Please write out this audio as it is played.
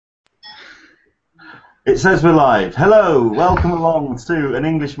It says we're live. Hello, welcome along to An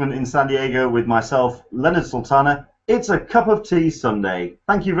Englishman in San Diego with myself, Leonard Sultana. It's a cup of tea Sunday.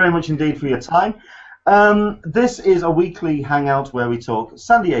 Thank you very much indeed for your time. This is a weekly hangout where we talk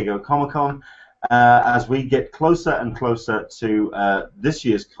San Diego Comic-Con as we get closer and closer to this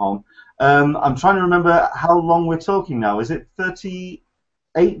year's con. I'm trying to remember how long we're talking now. Is it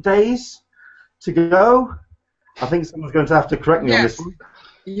 38 days to go? I think someone's going to have to correct me on this one.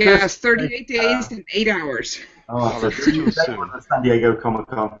 Yes, 38 days and 8 hours. Oh, that's too soon. San Diego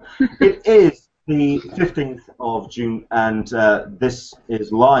Comic-Con. It is the 15th of June, and this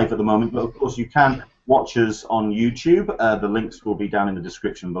is live at the moment, but of course you can watch us on YouTube. The links will be down in the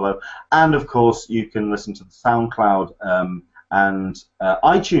description below. And of course you can listen to the SoundCloud and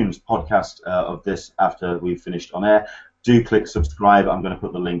iTunes podcast of this after we've finished on air. Do click subscribe. I'm going to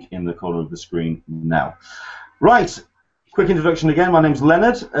put the link in the corner of the screen now. Right. Quick introduction again, my name's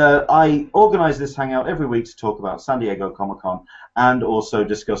Leonard. I organise this hangout every week to talk about San Diego Comic-Con and also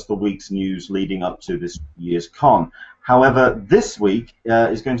discuss the week's news leading up to this year's con. However, this week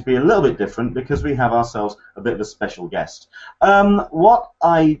is going to be a little bit different because we have ourselves a bit of a special guest. What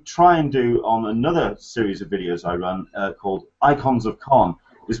I try and do on another series of videos I run called Icons of Con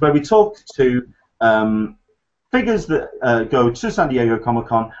is where we talk to figures that go to San Diego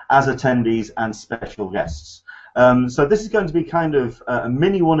Comic-Con as attendees and special guests. So this is going to be kind of a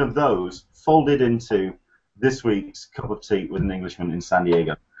mini one of those folded into this week's Cup of Tea with an Englishman in San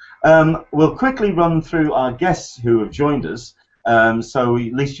Diego. We'll quickly run through our guests who have joined us, so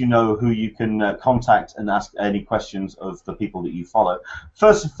at least you know who you can contact and ask any questions of the people that you follow.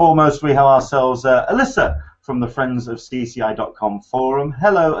 First and foremost, we have ourselves Alyssa from the Friends of CCI.com forum.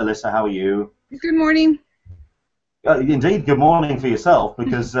 Hello, Alyssa, how are you? Good morning. Indeed, good morning for yourself,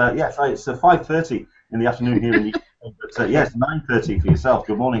 because yes, it's 5:30 in the afternoon here in the UK, but yes, 9:30 for yourself.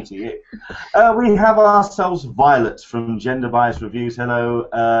 Good morning to you. We have ourselves Violet from Gender Bias Reviews. Hello.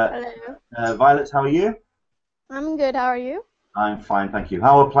 Hello. Violet, how are you? I'm good. How are you? I'm fine, thank you.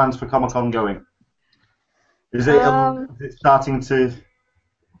 How are plans for Comic-Con going? Is it starting to...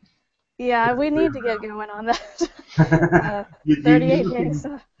 Yeah, we need to get going on that. 38 days.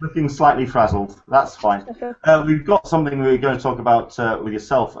 Looking slightly frazzled. That's fine. We've got something we're going to talk about with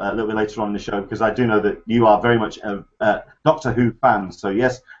yourself a little bit later on in the show, because I do know that you are very much a Doctor Who fan. So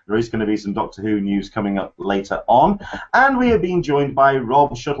yes, there is going to be some Doctor Who news coming up later on. And we are being joined by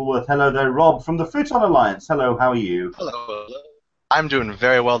Rob Shuttleworth. Hello there, Rob, from the Futon Alliance. Hello, how are you? Hello. I'm doing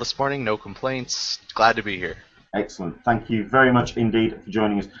very well this morning. No complaints. Glad to be here. Excellent. Thank you very much indeed for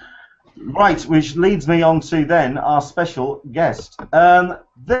joining us. Right, which leads me on to then our special guest.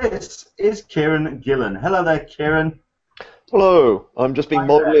 This is Kieran Gillen. Hello there, Kieran. Hello. I'm just being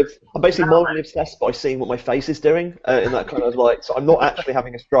I'm basically mildly obsessed by seeing what my face is doing in that kind of like. So I'm not actually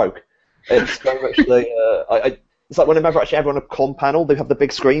having a stroke. It's very much the. It's like whenever I actually ever on a con panel, they have the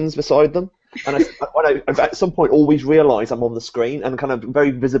big screens beside them, and I at some point always realise I'm on the screen and kind of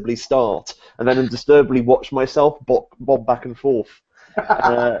very visibly start, and then undisturbedly watch myself bob back and forth.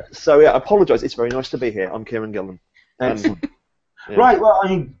 So yeah, I apologise. It's very nice to be here. I'm Kieran Gillen. Excellent. Yeah. Right. Well, I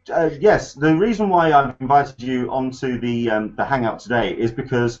mean, yes. The reason why I've invited you onto the hangout today is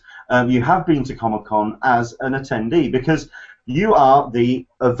because you have been to Comic-Con as an attendee, because you are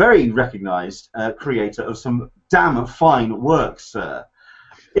a very recognised creator of some damn fine work, sir.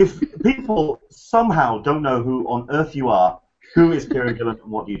 If people somehow don't know who on earth you are, who is Kieran Gillen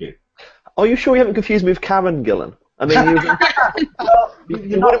and what do you do? Are you sure you haven't confused me with Karen Gillan? I mean,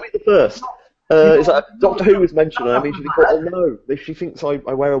 you wouldn't be the first. It's like Doctor Who was mentioned, and I immediately thought, oh no, she thinks I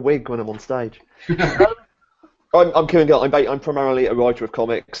wear a wig when I'm on stage. I'm Kieran Gillen. I'm primarily a writer of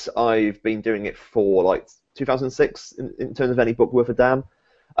comics. I've been doing it for like 2006 in terms of any book worth a damn,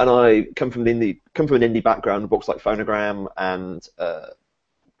 and I come from an indie background, books like Phonogram and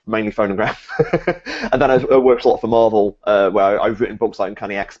mainly Phonogram, and then I worked a lot for Marvel, where I've written books like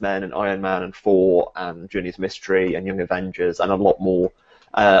Uncanny X-Men and Iron Man and Thor and Journey's Mystery and Young Avengers and a lot more.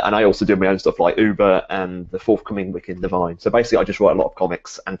 And I also do my own stuff like Uber and the forthcoming Wicked Divine. So basically, I just write a lot of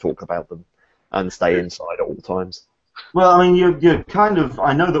comics and talk about them and stay inside at all times. Well, I mean, you're kind of.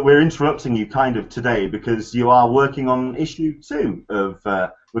 I know that we're interrupting you kind of today because you are working on issue 2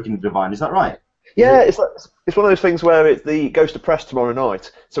 of Wicked Divine. Is that right? Yeah, it's one of those things where it goes to press tomorrow night,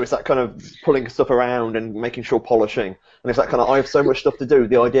 so it's that kind of pulling stuff around and making sure polishing, and it's that kind of I have so much stuff to do.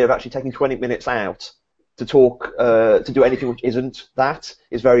 The idea of actually taking 20 minutes out to talk, to do anything which isn't that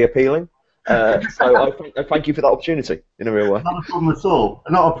is very appealing. So I thank you for that opportunity in a real way. Not a problem at all.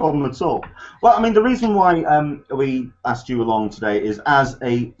 Not a problem at all. Well, I mean, the reason why we asked you along today is as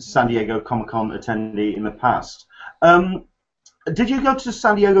a San Diego Comic-Con attendee in the past. did you go to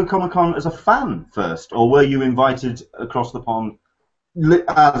San Diego Comic-Con as a fan first, or were you invited across the pond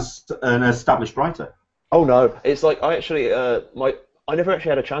as an established writer? Oh no, it's like I actually I never actually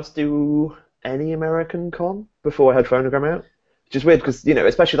had a chance to do any American con before I had Phonogram out, which is weird because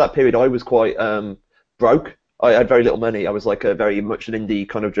especially that period I was quite broke. I had very little money. I was like a very much an indie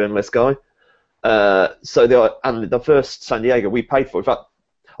kind of journalist guy. So the first San Diego we paid for. In fact,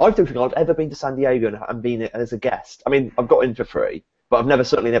 I don't think I've ever been to San Diego and been as a guest. I mean, I've got in for free, but I've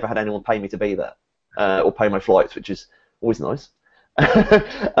certainly never had anyone pay me to be there or pay my flights, which is always nice.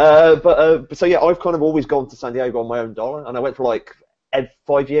 So yeah, I've kind of always gone to San Diego on my own dollar, and I went for like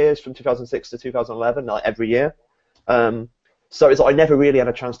 5 years from 2006 to 2011, like every year. So it's like I never really had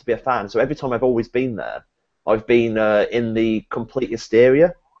a chance to be a fan. So every time I've always been there, I've been in the complete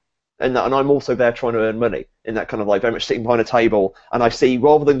hysteria. And I'm also there trying to earn money in that kind of like very much sitting behind a table. And I see,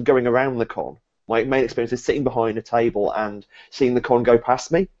 rather than going around the con, my main experience is sitting behind a table and seeing the con go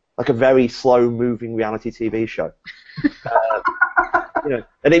past me, like a very slow-moving reality TV show. And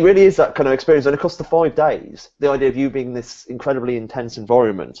it really is that kind of experience. And across the 5 days, the idea of you being in this incredibly intense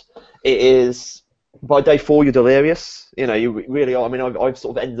environment, it is, by day 4, you're delirious. You really are. I mean, I've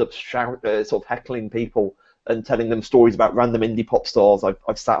sort of ended up sort of heckling people and telling them stories about random indie pop stars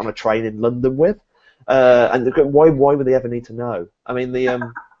I've sat on a train in London with, and why would they ever need to know? I mean,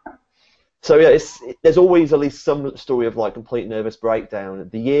 so yeah, there's always at least some story of like complete nervous breakdown.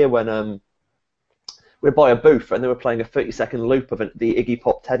 The year when we were by a booth and they were playing a 30-second loop of the Iggy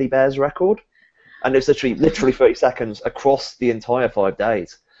Pop Teddy Bears record, and it was literally 30 seconds across the entire 5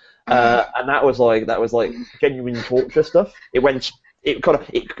 days, and that was like genuine torture stuff.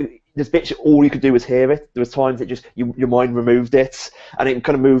 There's bits all you could do was hear it. There was times that just your mind removed it, and it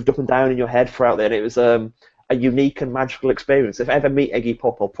kind of moved up and down in your head throughout there. And it was a unique and magical experience. If I ever meet Iggy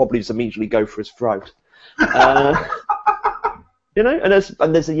Pop, I'll probably just immediately go for his throat. And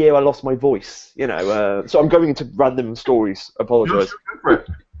there's a year I lost my voice. So I'm going into random stories. Apologise.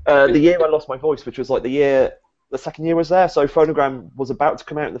 The year I lost my voice, which was like the second year was there. So Phonogram was about to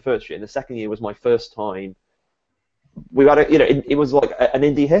come out in the first year, and the second year was my first time. We had it was like an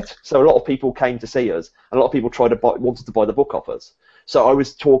indie hit, so a lot of people came to see us, and a lot of people wanted to buy the book off us. So I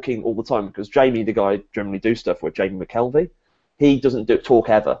was talking all the time because Jamie, the guy I generally do stuff with, Jamie McKelvey, he doesn't talk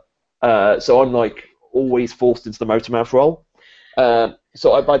ever. So I'm like always forced into the Motormouth role. So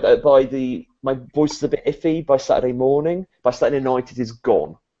my voice is a bit iffy by Saturday morning. By Saturday night, it is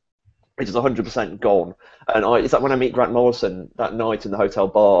gone. It is 100% gone. And it's like when I meet Grant Morrison that night in the hotel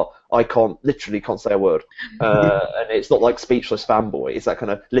bar, I literally can't say a word. And it's not like Speechless Fanboy. It's that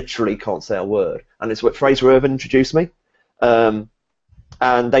kind of literally can't say a word. And it's what Fraser Irvin introduced me. And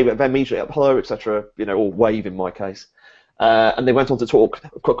they went immediately up, hello, etc., or wave in my case. And they went on to talk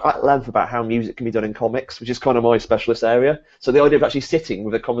at length about how music can be done in comics, which is kind of my specialist area. So the idea of actually sitting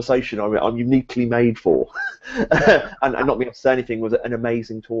with a conversation I'm uniquely made for and not being able to say anything was an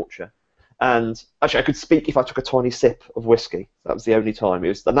amazing torture. And actually, I could speak if I took a tiny sip of whiskey. That was the only time.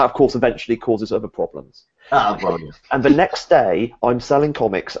 And that, of course, eventually causes other problems. Brilliant. And the next day, I'm selling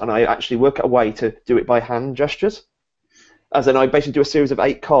comics, and I actually work out a way to do it by hand gestures. As in, I basically do a series of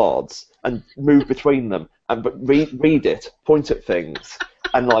 8 cards and move between them, but read it, point at things,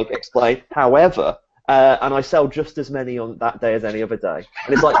 and like explain. However, and I sell just as many on that day as any other day.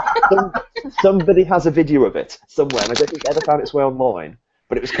 And it's like somebody has a video of it somewhere, and I don't think it ever found its way online.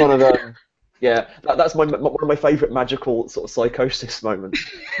 But it was kind of yeah, that's one of my favourite magical sort of psychosis moments.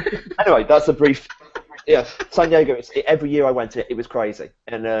 Anyway, that's a brief. Yeah, San Diego. Every year I went to it, it was crazy,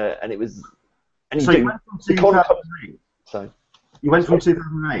 and it was. And so you went from 2008. So you went from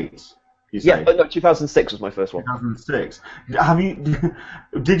 2008. Yeah, no, 2006 was my first one. 2006.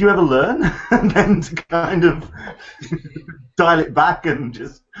 Did you ever learn and then to kind of dial it back and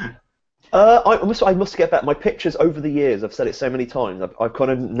just? I must get better. My pictures over the years, I've said it so many times, I've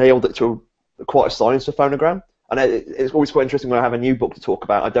kind of nailed it to quite a science of Phonogram. And it's always quite interesting when I have a new book to talk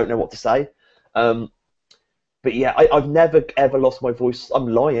about. I don't know what to say. But yeah, I've never ever lost my voice. I'm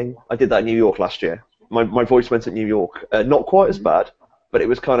lying. I did that in New York last year. My voice went at New York. Not quite as bad, but it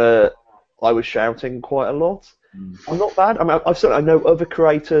was kind of, I was shouting quite a lot. I'm not bad. I mean, I know other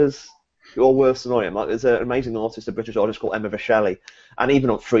creators who are worse than I am. Like, there's an amazing artist, a British artist called Emma Vishelli, and even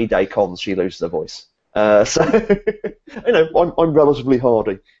on 3-day cons, she loses her voice. So, I'm relatively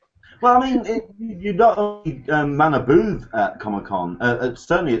hardy. Well, I mean, you not only man a booth at Comic-Con,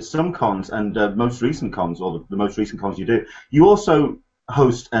 certainly at some cons and most recent cons, or the most recent cons you do, you also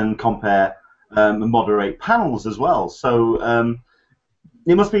host and compare and moderate panels as well. So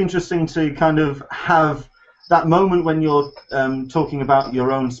it must be interesting to kind of have that moment when you're talking about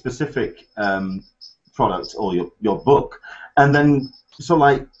your own specific product or your book, and then sort of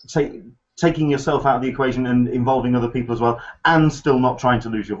like taking yourself out of the equation and involving other people as well, and still not trying to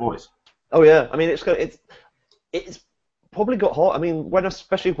lose your voice. Oh yeah, I mean it's probably got hot. I mean,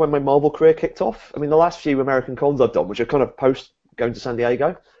 especially when my Marvel career kicked off. I mean, the last few American cons I've done, which are kind of post going to San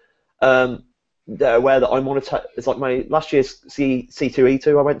Diego, they're aware that I'm on it's like my last year's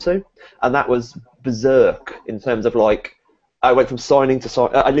C2E2 I went to, and that was berserk in terms of like I went from signing to sign.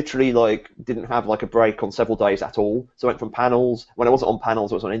 I literally like didn't have like a break on several days at all. So I went from panels. When I wasn't on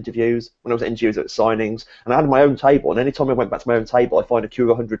panels, I was on interviews. When I was at interviews, I was at signings, and I had my own table. And any time I went back to my own table, I find a queue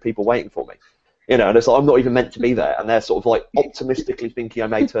of 100 people waiting for me. You know, and it's like I'm not even meant to be there, and they're sort of like optimistically thinking I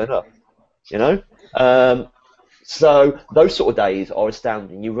may turn up. You know. So those sort of days are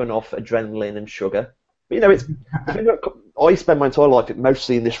astounding. You run off adrenaline and sugar. But, you know, I spend my entire life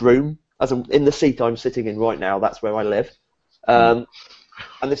mostly in this room, as I'm in the seat I'm sitting in right now. That's where I live, and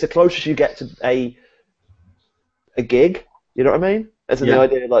it's the closest you get to a gig. You know what I mean? As in the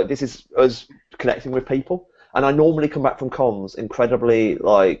idea, like this is us connecting with people. And I normally come back from cons incredibly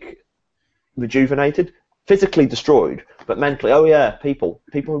like rejuvenated. Physically destroyed, but mentally, oh yeah, people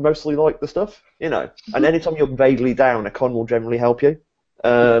who mostly like the stuff, you know. And anytime you're vaguely down, a con will generally help you.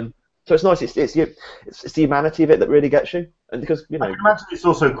 So it's nice. It's the humanity of it that really gets you, and because you know. I can imagine it's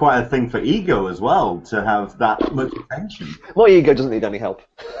also quite a thing for ego as well to have that much attention. My ego doesn't need any help.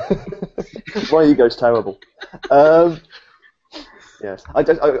 My ego's terrible. Yes,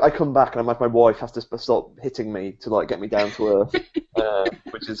 I come back and I'm like my wife has to stop hitting me to like get me down to earth,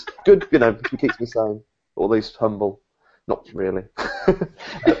 which is good. You know, it keeps me sane. Or at least humble. Not really.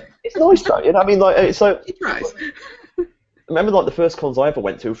 It's nice though, you know. I mean, like it's so. He tries. Remember, like the first cons I ever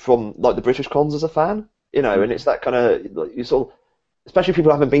went to from like the British cons as a fan, you know, and it's that kind of like, you sort of, especially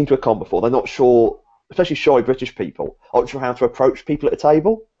people who haven't been to a con before, they're not sure, especially shy British people, aren't sure how to approach people at a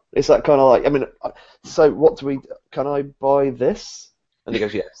table. It's that kind of like, I mean, so what do we? Can I buy this? And he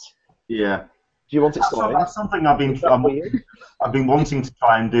goes, yes. Yeah. Do you want it signed? That's something I've been wanting to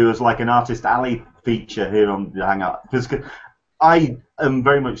try and do as like an Artist Alley feature here on the Hangout, because I am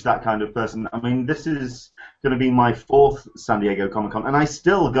very much that kind of person. I mean, this is going to be my 4th San Diego Comic-Con, and I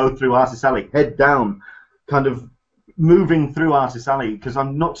still go through Artist Alley, head down, kind of moving through Artist Alley, because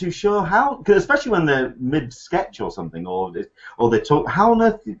I'm not too sure how, cause especially when they're mid-sketch or something, or they talk, how on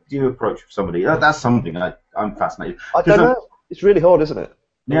earth do you approach somebody? That's something I'm fascinated. I don't know. It's really hard, isn't it?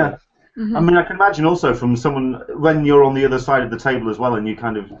 Yeah. Mm-hmm. I mean, I can imagine also from someone, when you're on the other side of the table as well, and you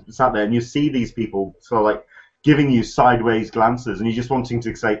kind of sat there and you see these people sort of like giving you sideways glances, and you're just wanting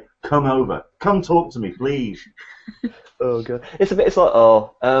to say, come over, come talk to me, please. Oh, God. It's like,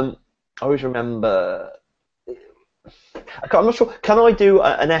 I always remember, I'm not sure, can I do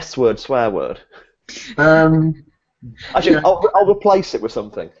an S word, swear word? Actually, yeah. I'll replace it with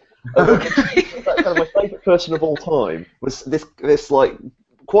something. Kind of my favourite person of all time was this like,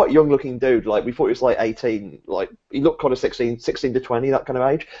 quite young-looking dude. Like we thought he was like 18. Like he looked kind of 16 to 20, that kind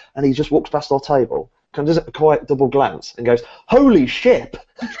of age. And he just walks past our table, kind of does a quiet double glance, and goes, "Holy shit!"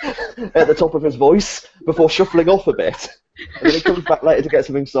 at the top of his voice before shuffling off a bit. And then he comes back later to get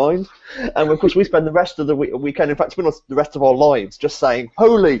something signed. And of course, we spend the rest of the weekend, in fact, the rest of our lives, just saying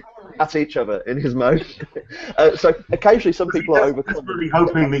 "Holy" at each other in his mouth. So occasionally, some people are overcome. Desperately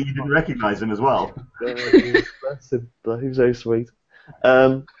hoping that you didn't recognise him as well. Bless him. He's so sweet.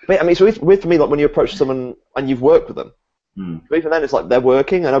 But I mean, so for me, like when you approach someone and you've worked with them, even then it's like they're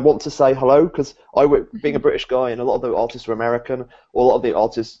working, and I want to say hello because being a British guy, and a lot of the artists are American, or a lot of the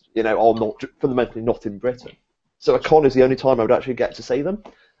artists, you know, are not fundamentally not in Britain. So a con is the only time I would actually get to see them.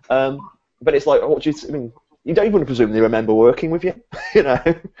 But it's like, what do you? I mean, you don't even presume they remember working with you, you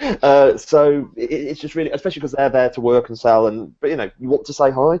know. So it's just really, especially because they're there to work and sell, but you know, you want to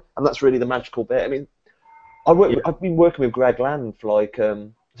say hi, and that's really the magical bit. I mean. I've been working with Greg Land for like,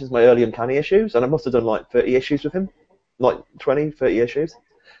 this is my early Uncanny issues, and I must have done like 30 issues with him, like 20, 30 issues.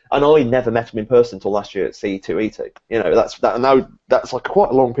 And I never met him in person until last year at C2E2. You know, that's like quite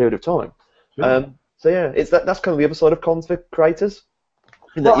a long period of time. Sure. So yeah, that's kind of the other side of cons for creators.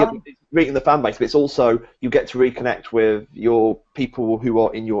 In that you're meeting the fan base, but it's also, you get to reconnect with your people who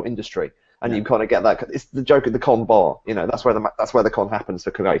are in your industry, and you kind of get that, it's the joke at the con bar, you know, that's where the con happens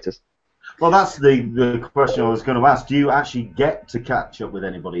for creators. Well, that's the question I was going to ask. Do you actually get to catch up with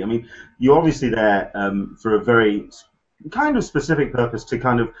anybody? I mean, you're obviously there for a very kind of specific purpose to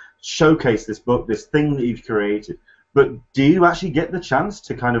kind of showcase this book, this thing that you've created. But do you actually get the chance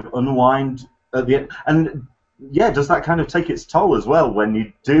to kind of unwind at the end? And yeah, does that kind of take its toll as well when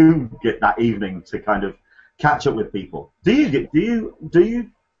you do get that evening to kind of catch up with people? Do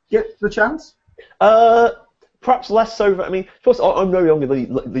you get the chance? perhaps less so. I mean, of course, I'm no younger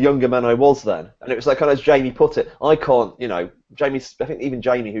than the younger man I was then, and it was like kind of as Jamie put it. I can't, Jamie's. I think even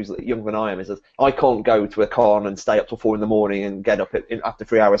Jamie, who's younger than I am, says I can't go to a con and stay up till 4 in the morning and get up after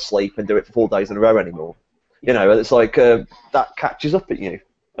 3 hours sleep and do it for 4 days in a row anymore. It's like that catches up at you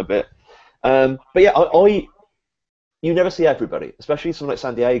a bit. But yeah, you never see everybody, especially something like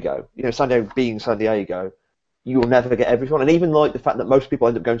San Diego. San Diego being San Diego, you'll never get everyone. And even like the fact that most people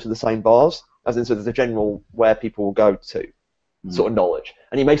end up going to the same bars, as in so there's a general where people will go to, sort of knowledge.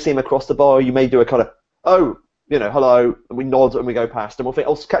 And you may see them across the bar, you may do a kind of, hello, and we nod and we go past, and we'll think,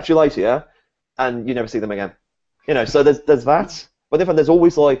 I'll catch you later, yeah? And you never see them again. So there's that. But then there's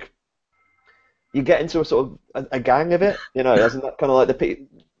always like, you get into a sort of a gang of it, as in that kind of like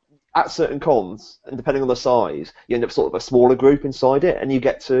at certain cons, and depending on the size, you end up sort of a smaller group inside it, and you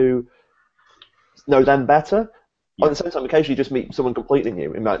get to know them better. Yeah. At the same time, occasionally you just meet someone completely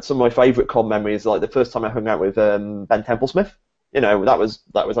new. In fact, some of my favourite con memories, like the first time I hung out with Ben Templesmith. That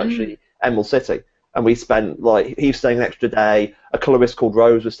was actually Emerald City, and we spent he was staying an extra day. A colorist called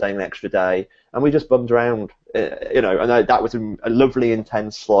Rose was staying an extra day, and we just bummed around. And that was a lovely,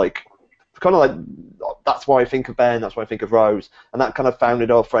 intense, kind of like, that's why I think of Ben, that's why I think of Rose, and that kind of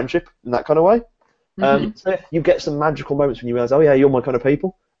founded our friendship in that kind of way. So you get some magical moments when you realise, oh yeah, you're my kind of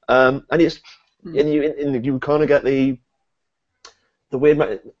people, and it's and you kind of get the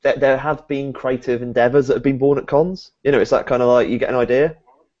weird. There have been creative endeavours that have been born at cons. It's that kind of like you get an idea,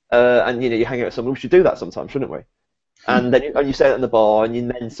 and you hang out with someone. We should do that sometime, shouldn't we? And then you say it in the bar,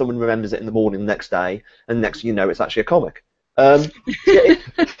 and then someone remembers it in the morning the next day, and next thing you know, it's actually a comic.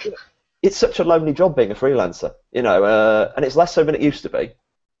 It's such a lonely job being a freelancer, and it's less so than it used to be,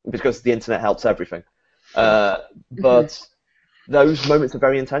 because the internet helps everything. But those moments are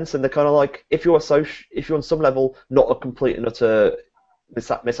very intense, and they're kind of like, if you're on some level not a complete and utter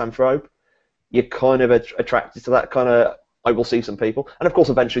misanthrope, you're kind of attracted to that kind of, I will see some people. And of course,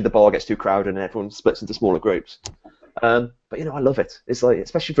 eventually the bar gets too crowded and everyone splits into smaller groups. But I love it. It's like,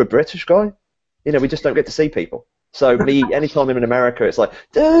 especially for a British guy, we just don't get to see people. So anytime I'm in America, it's like,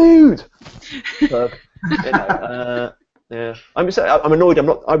 dude. So, yeah. I'm annoyed.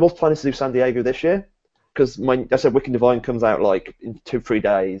 I was planning to do San Diego this year because I said Wicked Divine comes out in 2-3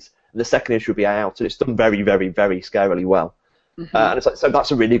 days, and the second issue will be out, and it's done very, very, very scarily well. And it's like, so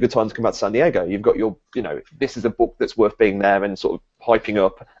that's a really good time to come back to San Diego. You've got your, this is a book that's worth being there and sort of hyping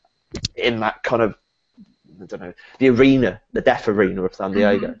up in that kind of, I don't know, the arena, the deaf arena of San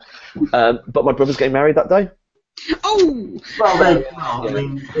Diego. But my brother's getting married that day. Oh! Well, then, I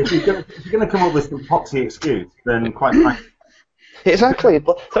mean, if you're going to come up with some poxy excuse, then quite frankly. Exactly.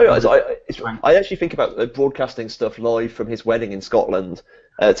 But I actually think about broadcasting stuff live from his wedding in Scotland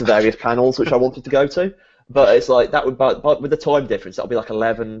to various panels, which I wanted to go to. But it's like, that would, but with the time difference, that'll be like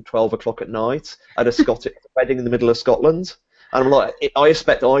 11, 12 o'clock at night at a Scottish wedding in the middle of Scotland. And I'm like, I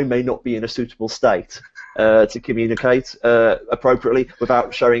expect I may not be in a suitable state to communicate appropriately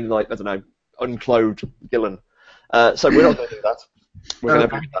without showing, I don't know, unclothed Gillen. So we're not going to do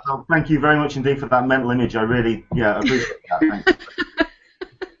that. Thank you very much indeed for that mental image. I really, appreciate that. Thank you.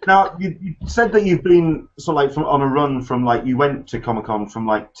 Now, you said that you've been sort of on a run from you went to Comic-Con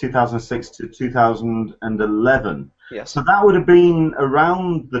from 2006 to 2011. Yes. So that would have been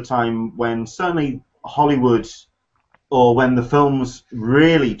around the time when certainly Hollywood, or when the films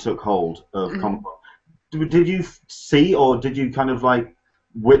really took hold of Comic-Con. Did you see, or did you kind of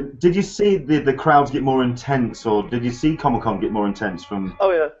did you see the crowds get more intense, or did you see Comic-Con get more intense from?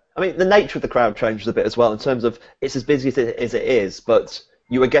 Oh yeah, I mean the nature of the crowd changes a bit as well in terms of it's as busy as it is, but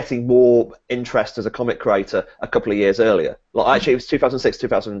you were getting more interest as a comic creator a couple of years earlier. Actually, it was 2006,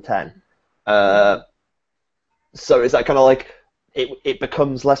 2010. So is that kind of it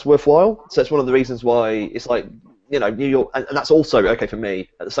becomes less worthwhile? So it's one of the reasons why it's New York, and that's also okay for me.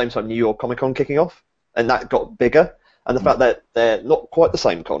 At the same time, New York Comic Con kicking off, and that got bigger. And the fact that they're not quite the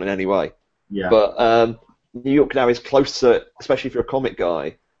same con in any way. Yeah. But New York now is closer, especially if you're a comic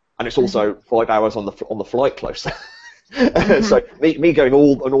guy, and it's also 5 hours on the flight closer. So me going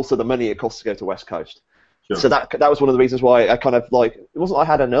and also the money it costs to go to West Coast. Sure. So that was one of the reasons why I kind of it wasn't I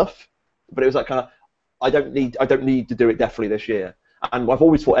had enough, but it was kind of I don't need to do it definitely this year. And I've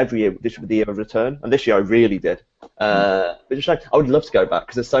always thought every year this would be the year of return, and this year I really did. But just I would love to go back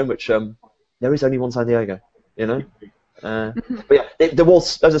because there's so much. There is only one San Diego. But yeah, there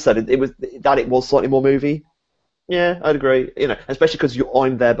was, as I said, it was slightly more movie. Yeah, I'd agree. Especially because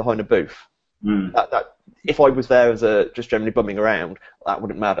I'm there behind a booth. That if I was there as just generally bumming around, that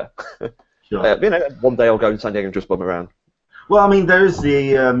wouldn't matter. Sure. One day I'll go to San Diego and just bum around. Well, I mean, there is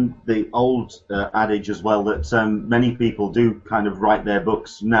the old adage as well that many people do kind of write their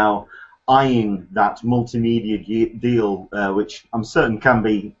books. Now, eyeing that multimedia deal, which I'm certain can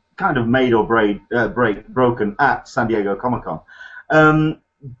be kind of made or broken at San Diego Comic-Con.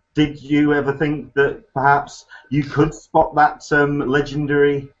 Did you ever think that perhaps you could spot that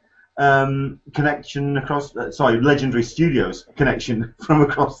legendary connection across? Legendary Studios connection from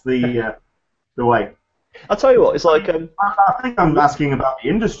across the way. I'll tell you what, it's like... I think I'm asking about the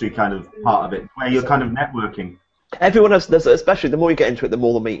industry kind of part of it, where you're kind of networking. Everyone has, especially the more you get into it, the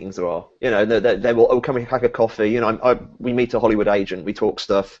more the meetings there are. You know, they will, come and have a coffee. You know, we meet a Hollywood agent, we talk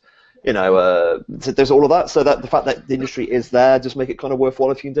stuff. You know, so there's all of that. So that the fact that the industry is there just make it kind of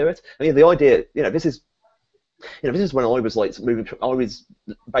worthwhile if you can do it. I mean, the idea, this is when I was like moving. I was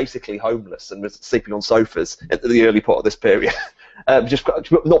basically homeless and was sleeping on sofas at the early part of this period. Just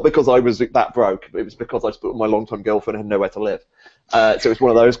not because I was that broke, but it was because I split with my long-term girlfriend and had nowhere to live. So it's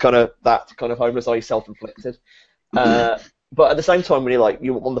one of those kind of homeless, i.e. self-inflicted. But at the same time, when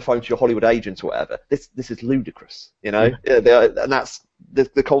you're on the phone to your Hollywood agent or whatever, this is ludicrous, you know. And that's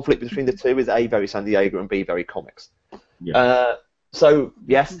the conflict between the two is A, very San Diego, and B, very comics. Yeah. So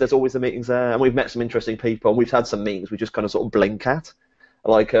yes, there's always the meetings there, and we've met some interesting people, and we've had some meetings we just kind of sort of blink at.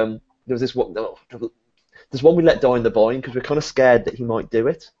 Like there was this one. There's one we let die in the vine because we're kind of scared that he might do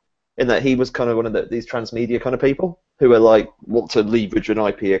it, in that he was kind of one of these transmedia kind of people who are like want to leverage an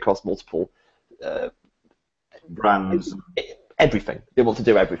IP across multiple brands. Everything. They want to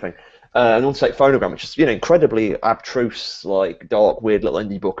do everything. And want to take Phonogram, which is incredibly abstruse, like dark, weird little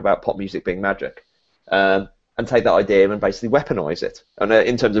indie book about pop music being magic, and take that idea and basically weaponize it. And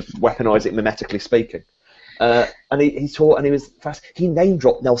in terms of weaponize it mimetically speaking, and he taught, and he was fast. He name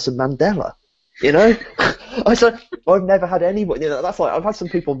dropped Nelson Mandela. You know, I said I've never had anyone. That's like I've had some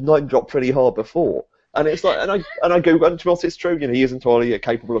people name drop pretty hard before, and it's like, and I go, and to be honest, it's true. He is entirely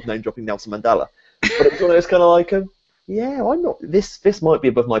capable of name dropping Nelson Mandela. But it was one of those kind of like, yeah, I'm not. This might be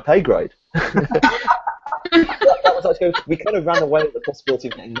above my pay grade. that was like, we kind of ran away at the possibility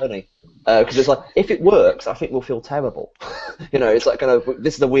of getting money because it's like, if it works, I think we'll feel terrible. It's like kind of,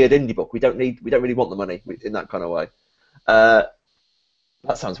 this is a weird indie book. We don't really want the money in that kind of way. That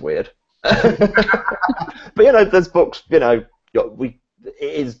sounds weird. But there's books. It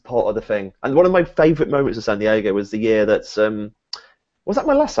is part of the thing. And one of my favourite moments of San Diego was the year that's. Was that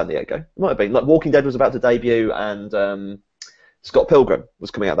my last San Diego? It might have been. Like Walking Dead was about to debut, and Scott Pilgrim was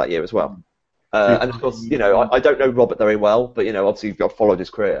coming out that year as well. And of course, I don't know Robert very well, but obviously I've followed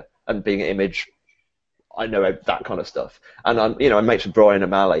his career, and being at Image, I know that kind of stuff. And I'm mates with Brian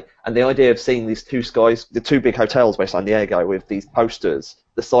O'Malley, and the idea of seeing these the two big hotels by San Diego with these posters,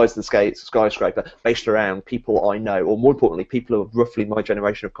 the size of the skyscraper, based around people I know, or more importantly, people who are roughly my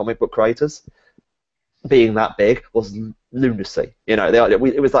generation of comic book creators, being that big was lunacy. It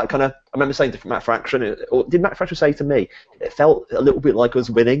was that kind of. I remember saying to Matt Fraction, or did Matt Fraction say to me, it felt a little bit like us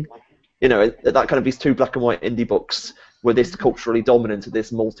winning. That kind of these two black and white indie books were this culturally dominant of this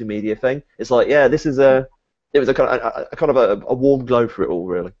multimedia thing. It's like, yeah, it was a kind of a warm glow for it all,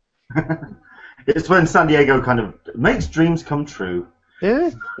 really. It's when San Diego kind of makes dreams come true. Yeah.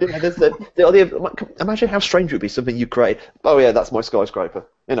 There's the idea of, imagine how strange it would be something you create. Oh yeah, that's my skyscraper.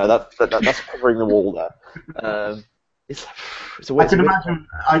 That's covering the wall there. It's a weird. I can imagine.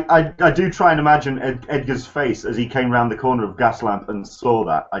 I do try and imagine Edgar's face as he came round the corner of Gaslamp and saw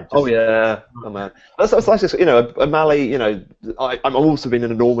that. Oh yeah, oh man. That's like O'Malley. I'm also been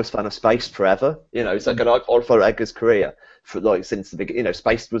an enormous fan of Spaced forever. It's like I've followed Edgar's career for since the beginning.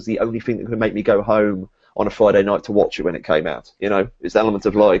 Spaced was the only thing that could make me go home on a Friday night to watch it when it came out. It's the element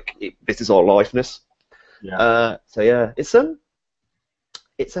of this is our lifeness. Yeah. So yeah,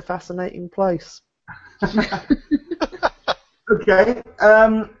 it's a fascinating place. Okay.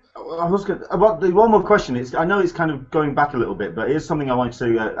 I was going one more question. I know it's kind of going back a little bit, but here's something I wanted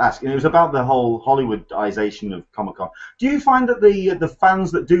to ask. And it was about the whole Hollywoodization of Comic-Con. Do you find that the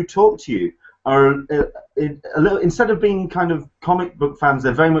fans that do talk to you are a little, instead of being kind of comic book fans,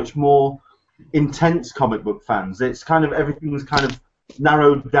 they're very much more intense comic book fans? It's kind of everything's kind of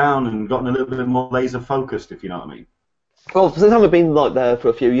narrowed down and gotten a little bit more laser focused, if you know what I mean. Well, since I've been there for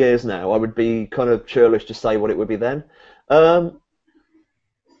a few years now, I would be kind of churlish to say what it would be then.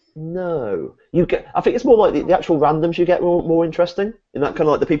 No, I think it's more like the actual randoms you get more interesting, in that kind of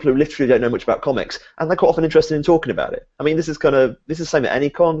like the people who literally don't know much about comics, and they're quite often interested in talking about it. I mean, this is the same at any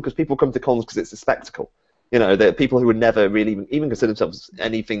con, because people come to cons because it's a spectacle. They're people who would never really even consider themselves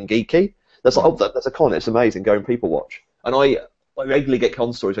anything geeky. That's like, oh, that's a con, it's amazing, go and people watch. And I regularly get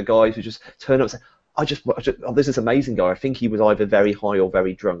con stories of guys who just turn up and say, oh, there's this amazing guy, I think he was either very high or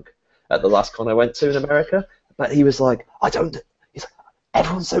very drunk at the last con I went to in America, but he was like,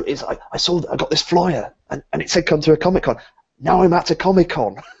 everyone's so, it's like, I got this flyer and it said come to a Comic-Con. Now I'm at a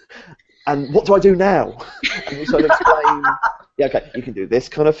Comic-Con. and what do I do now? And you sort of explain, yeah, okay, you can do this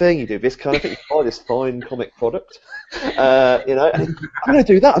kind of thing, you do this kind of thing, you buy this fine comic product, you know, and I'm going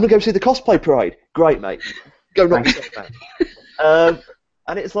to do that, I'm going to go see the cosplay parade. Great, mate. Go knock yourself out.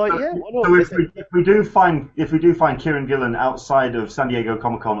 And it's like, yeah, why not? So if we do find Kieran Gillen outside of San Diego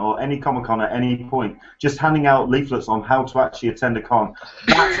Comic-Con or any Comic-Con at any point, just handing out leaflets on how to actually attend a con,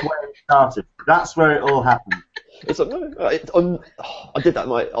 that's where it started. That's where it all happened. It's like, I did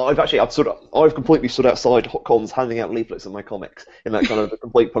that. I've completely stood outside hot cons handing out leaflets of my comics in that kind of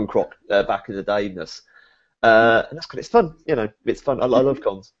complete punk rock back in the dayness. And that's good. It's fun, you know. It's fun. I love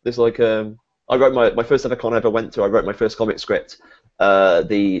cons. There's like I wrote my first ever con I ever went to. I wrote my first comic script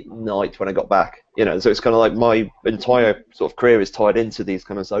the night when I got back. You know, so it's kind of like my entire sort of career is tied into these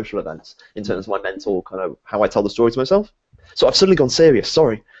kind of social events in terms of my mental kind of how I tell the story to myself. So I've suddenly gone serious.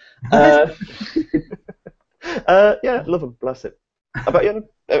 Sorry. Yeah, love them. Bless it. About you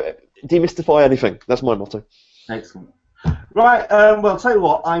know, demystify anything. That's my motto. Excellent. Right, well, tell you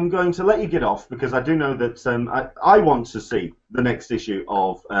what, I'm going to let you get off because I do know that I want to see the next issue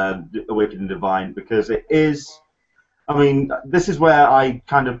of Awakening Divine because it is, I mean, this is where I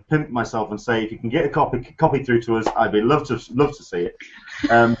kind of pimp myself and say if you can get a copy through to us, I'd be love to see it.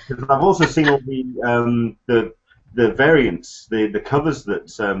 Because I've also seen all the variants, the covers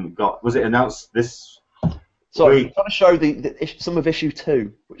that got, was it announced this? So I'm trying to show some of issue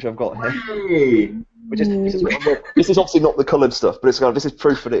 2, which I've got here. Hey. This is obviously not the coloured stuff, but it's kind of, this is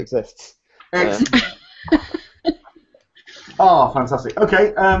proof that it exists. Oh, fantastic.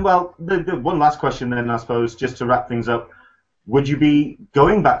 Okay, well, the one last question then, I suppose, just to wrap things up. Would you be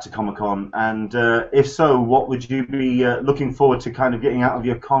going back to Comic-Con? And if so, what would you be looking forward to kind of getting out of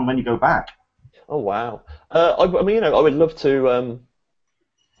your con when you go back? Oh, wow. I mean, you know, I would love to... I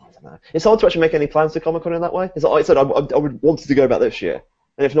don't know. It's hard to actually make any plans to Comic-Con in that way. As I said, I would want to go back this year.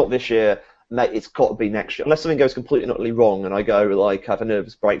 And if not this year, it's got to be next year. Unless something goes completely and utterly wrong and I go, like, have a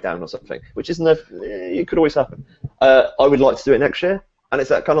nervous breakdown or something, which isn't it could always happen. I would like to do it next year. And it's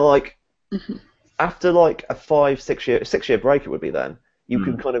that kind of like, after like a 6 year break it would be then, you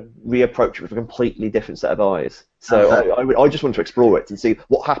can kind of reapproach it with a completely different set of eyes. So I just want to explore it and see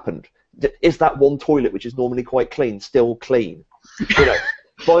what happened. Is that one toilet, which is normally quite clean, still clean? You know,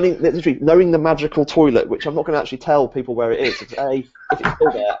 literally knowing the magical toilet, which I'm not going to actually tell people where it is. If it's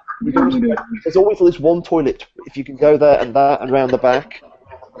still there, there's always this one toilet. If you can go there and that and round the back,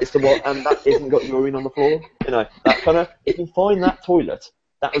 it's the one, and that isn't got urine on the floor. You know, that kind of. If you find that toilet,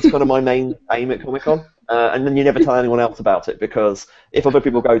 that was kind of my main aim at Comic-Con. And then you never tell anyone else about it because if other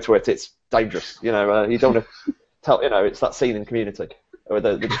people go to it, it's dangerous. You know, you don't want to tell. You know, it's that scene in Community or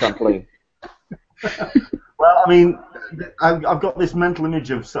the trampoline. Well, I mean, I've got this mental image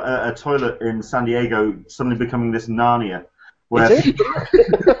of a toilet in San Diego suddenly becoming this Narnia. Where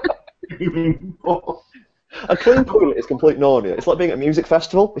a clean toilet is complete Narnia. It's like being at a music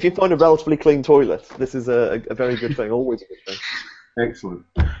festival. If you find a relatively clean toilet, this is a very good thing, always a good thing. Excellent.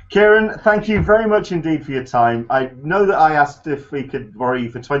 Kieran, thank you very much indeed for your time. I know that I asked if we could borrow you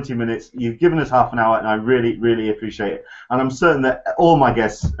for 20 minutes. You've given us half an hour, and I really, really appreciate it. And I'm certain that all my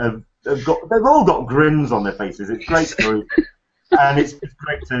guests they've all got grins on their faces. It's great to and it's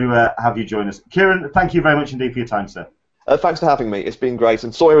great to have you join us. Kieran, thank you very much indeed for your time, sir. Thanks for having me. It's been great.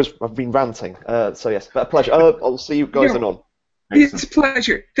 And sorry I've been ranting. So yes, a pleasure. I'll see you guys on. It's a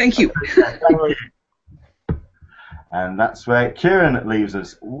pleasure. Thank you. Thank you. And that's where Kieran leaves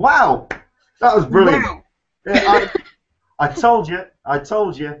us. Wow, that was brilliant. Wow. Yeah, I told you. I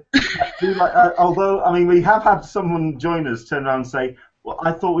do although, I mean, we have had someone join us turn around and say, well,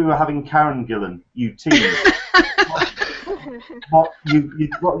 I thought we were having Karen Gillan. You teased. what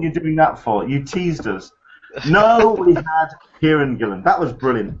are you doing that for? You teased us. No, we had Kieran Gillen. That was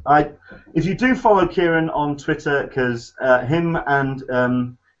brilliant. If you do follow Kieran on Twitter, because him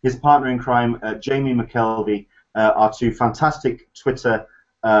and his partner in crime, Jamie McKelvey, are two fantastic Twitter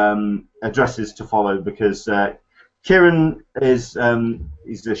addresses to follow, because Kieran is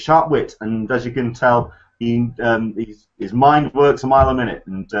he's a sharp wit, and as you can tell, his mind works a mile a minute,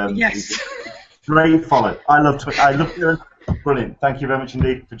 and yes. Great follow. I love Kieran. Brilliant. Thank you very much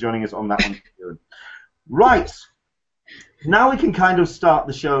indeed for joining us on that one, Kieran. Right. Now we can kind of start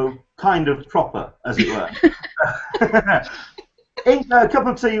the show kind of proper, as it were. A cup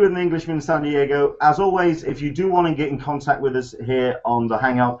of tea with an Englishman in San Diego. As always, if you do want to get in contact with us here on the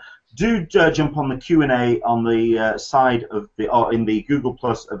Hangout, do jump on the Q&A on the side of or in the Google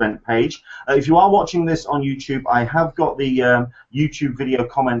Plus event page. If you are watching this on YouTube, I have got the YouTube video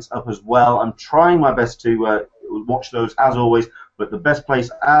comments up as well. I'm trying my best to watch those as always, but the best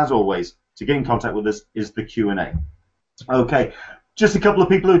place as always to get in contact with us is the Q&A. Okay, just a couple of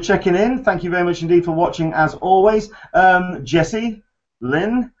people who are checking in. Thank you very much indeed for watching, as always. Jesse,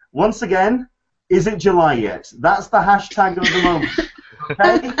 Lynn, once again, is it July yet? That's the hashtag of the moment.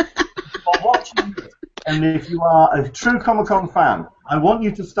 Okay? For watching it, and if you are a true Comic-Con fan, I want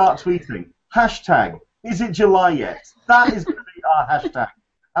you to start tweeting, hashtag, is it July yet? That is going to be our hashtag.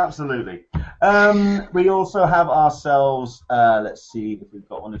 Absolutely. We also have ourselves, let's see if we've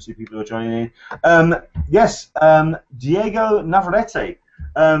got one or two people who are joining in. Yes, Diego Navarrete,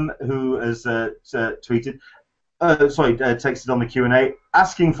 who has tweeted, texted on the Q&A,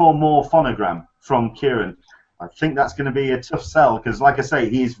 asking for more phonogram from Kieran. I think that's going to be a tough sell because, like I say,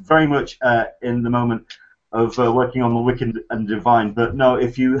 he's very much in the moment of working on The Wicked and Divine. But no,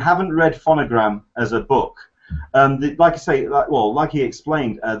 if you haven't read Phonogram as a book, like I say, like he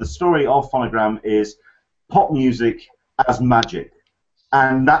explained, the story of Phonogram is pop music as magic,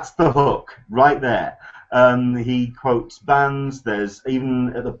 and that's the hook right there. He quotes bands. There's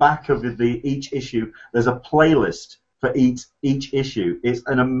even at the back of each issue, there's a playlist for each issue. It's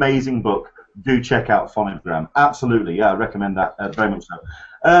an amazing book. Do check out Phonogram. Absolutely, yeah, I recommend that very much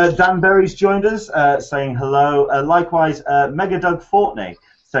so. Dan Berry's joined us, saying hello. Likewise, Mega Doug Fortney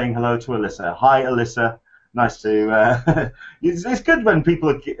saying hello to Alyssa. Hi, Alyssa. Nice to. It's good when people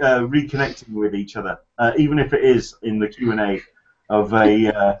are reconnecting with each other, even if it is in the Q&A of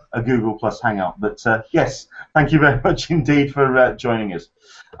a Google Plus Hangout. But yes, thank you very much indeed for joining us.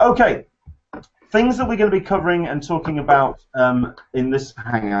 Okay, things that we're going to be covering and talking about in this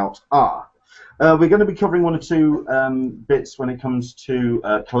Hangout are. We're going to be covering one or two bits when it comes to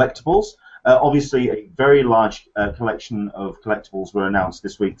collectibles. Obviously, a very large collection of collectibles were announced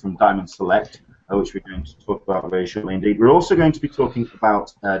this week from Diamond Select, which we're going to talk about very shortly indeed. We're also going to be talking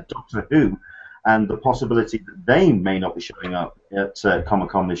about Doctor Who and the possibility that they may not be showing up at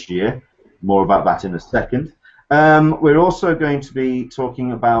Comic-Con this year. More about that in a second. We're also going to be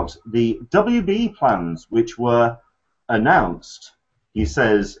talking about the WB plans, which were announced, he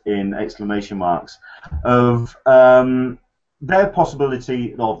says in exclamation marks, of their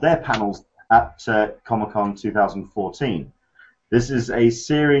possibility of their panels at Comic-Con 2014. This is a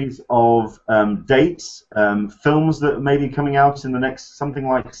series of dates, films that may be coming out in the next something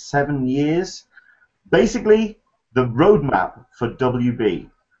like 7 years. Basically, the roadmap for WB.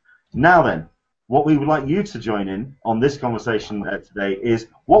 Now then, what we would like you to join in on this conversation today is,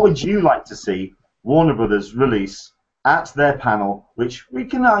 what would you like to see Warner Brothers release at their panel, which we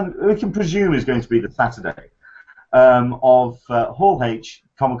can presume is going to be the Saturday of Hall H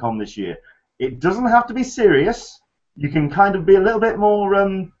Comic-Con this year. It doesn't have to be serious. You can kind of be a little bit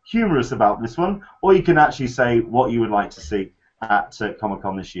more humorous about this one, or you can actually say what you would like to see at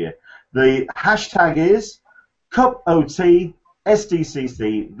Comic-Con this year. The hashtag is CupOT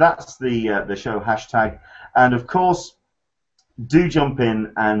SDCC. That's the show hashtag, and of course, do jump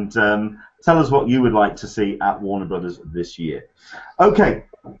in and tell us what you would like to see at Warner Brothers this year. Okay,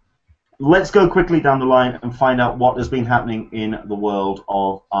 let's go quickly down the line and find out what has been happening in the world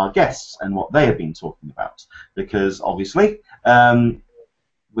of our guests and what they have been talking about. Because obviously,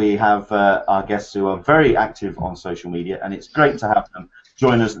 we have our guests who are very active on social media, and it's great to have them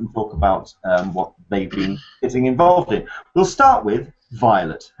join us and talk about what they've been getting involved in. We'll start with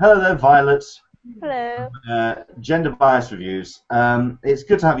Violet. Hello there, Violet. Hello. Gender Bias Reviews. It's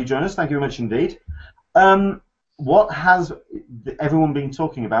good to have you join us. Thank you very much indeed. What has everyone been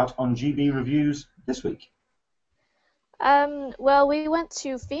talking about on GB Reviews this week? Well, we went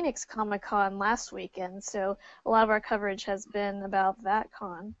to Phoenix Comic-Con last weekend, so a lot of our coverage has been about that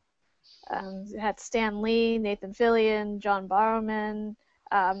con. We had Stan Lee, Nathan Fillion, John Barrowman,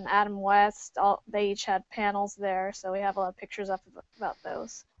 Adam West. They each had panels there, so we have a lot of pictures up about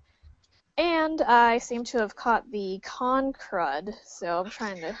those. And I seem to have caught the con crud, so I'm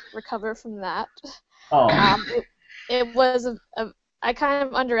trying to recover from that. Oh. It was I kind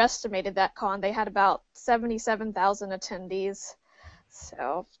of underestimated that con. They had about 77,000 attendees,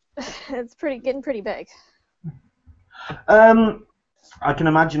 so it's getting pretty big. I can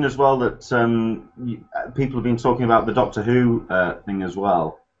imagine as well that people have been talking about the Doctor Who thing as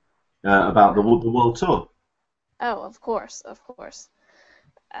well, about the World Tour. Oh, of course.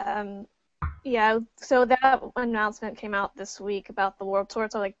 Yeah, so that announcement came out this week about the World Tour,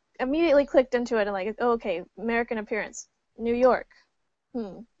 so I immediately clicked into it and oh, okay, American appearance, New York.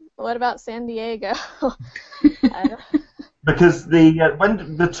 What about San Diego? Because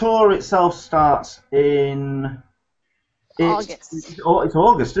when the tour itself starts in August. It's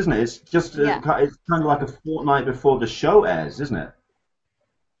August, isn't it? It's just Yeah. it's kind of like a fortnight before the show airs, isn't it?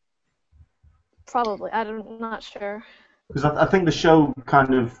 Probably. I'm not sure. Because I think the show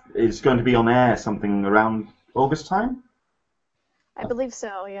kind of is going to be on air something around August time. I believe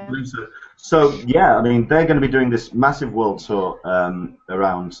so, yeah. So yeah, I mean, they're going to be doing this massive world tour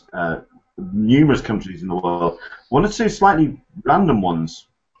around numerous countries in the world. One or two slightly random ones,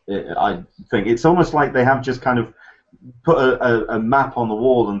 I think. It's almost like they have just kind of put a map on the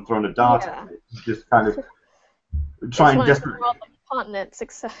wall and thrown a dart at it. Just kind of trying desperately. All the continents,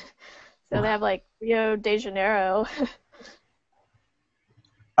 except so they have like Rio de Janeiro.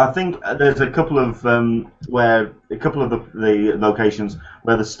 I think there's a couple of the locations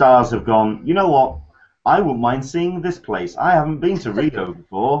where the stars have gone, you know what, I wouldn't mind seeing this place. I haven't been to Rio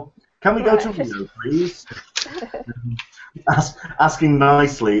before. Can we go to Rio, please? Asking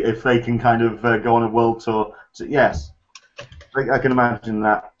nicely if they can kind of go on a world tour. So, yes, I can imagine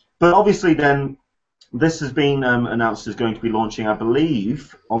that. But obviously then, this has been announced as going to be launching, I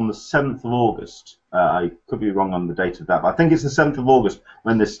believe, on the 7th of August. I could be wrong on the date of that, but I think it's the 7th of August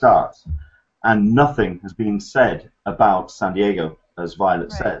when this starts. And nothing has been said about San Diego, as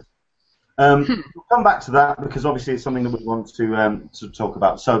Violet says. We'll come back to that because obviously it's something that we want to talk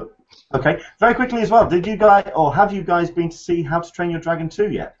about. So, okay, very quickly as well, did you guys, or have you guys been to see How to Train Your Dragon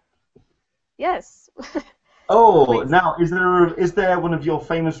 2 yet? Yes. Oh, now, is there one of your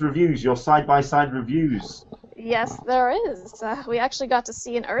famous reviews, your side-by-side reviews? Yes, there is. We actually got to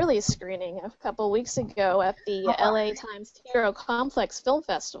see an early screening a couple weeks ago at the LA Times Hero Complex Film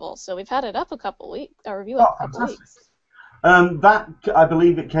Festival. So we've had it up a review up a couple weeks. That, I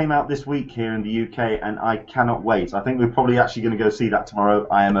believe it came out this week here in the UK, and I cannot wait. I think we're probably actually going to go see that tomorrow.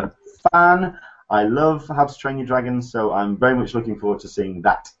 I am a fan. I love How to Train Your Dragon, so I'm very much looking forward to seeing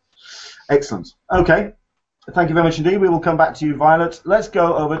that. Excellent. Okay. Thank you very much indeed. We will come back to you, Violet. Let's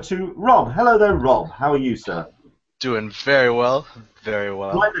go over to Rob. Hello there, Rob. How are you, sir? Doing very well. Very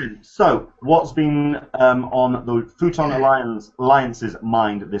well. Right then. So, what's been on the Futon Alliance's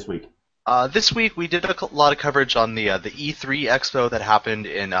mind this week? This week we did a lot of coverage on the E3 Expo that happened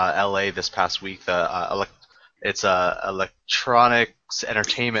in LA this past week. It's Electronics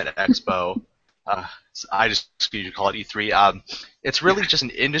Entertainment Expo. I just usually call it E3. It's really just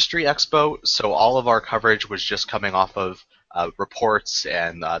an industry expo, so all of our coverage was just coming off of reports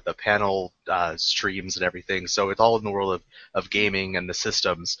and the panel streams and everything. So it's all in the world of gaming and the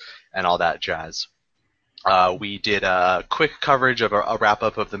systems and all that jazz. We did a quick coverage of a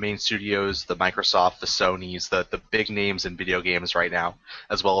wrap-up of the main studios, the Microsoft, the Sonys, the big names in video games right now,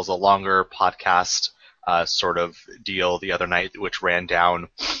 as well as a longer podcast sort of deal the other night, which ran down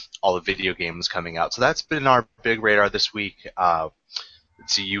all the video games coming out. So that's been our big radar this week. Let's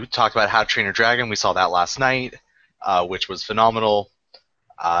see, you talked about How to Train Your Dragon. We saw that last night, which was phenomenal.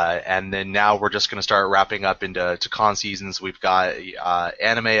 And then now we're just going to start wrapping up into con seasons. We've got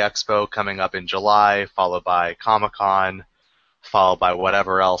Anime Expo coming up in July, followed by Comic-Con, followed by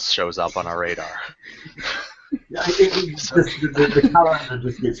whatever else shows up on our radar. The calendar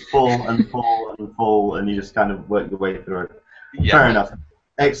just gets full and full and full, and you just kind of work your way through it. Yeah. Fair enough.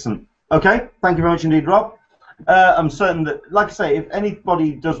 Excellent. Okay, thank you very much indeed, Rob. I'm certain that, like I say, if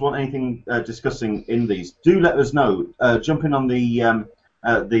anybody does want anything discussing in these, do let us know. Jump in on the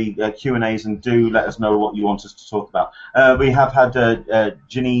Q&As and do let us know what you want us to talk about. We have had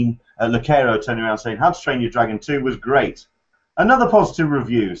Janine Lucero turning around saying, How to Train Your Dragon 2 was great. Another positive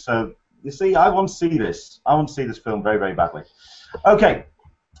review. So, you see, I want to see this. I want to see this film very, very badly. Okay.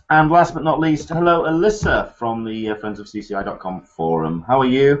 And last but not least, hello, Alyssa from the Friends of CCI.com forum. How are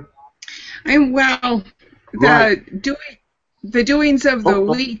you? I'm well. The doings of the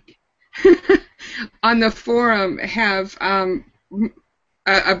week on the forum have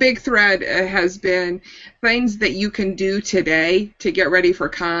a big thread has been things that you can do today to get ready for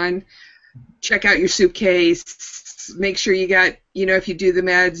con. Check out your suitcase. Make sure you got, if you do the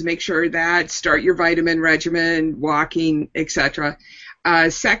meds, make sure that. Start your vitamin regimen, walking, etc.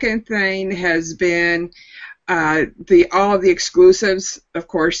 Second thing has been all of the exclusives. Of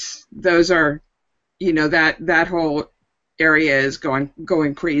course, those are, that whole area is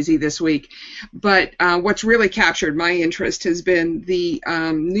going crazy this week. But what's really captured my interest has been the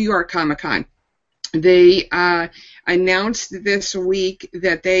New York Comic-Con. They announced this week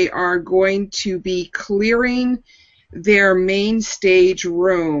that they are going to be clearing their main stage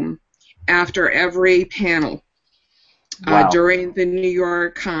room after every panel. Wow. During the New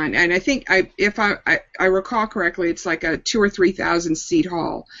York Con, and I think if I recall correctly, it's like a 2,000 or 3,000 seat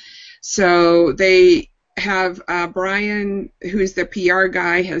hall. So they have Brian, who's the PR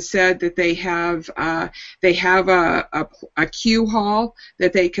guy, has said that they have a queue hall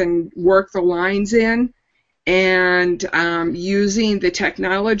that they can work the lines in, and using the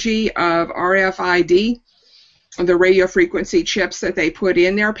technology of RFID, the radio frequency chips that they put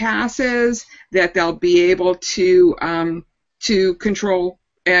in their passes, that they'll be able to to control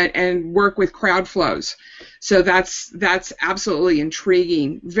and work with crowd flows. So that's absolutely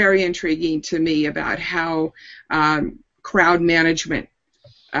intriguing, very intriguing to me about how crowd management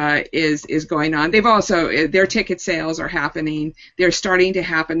is going on. They've also, their ticket sales are happening. They're starting to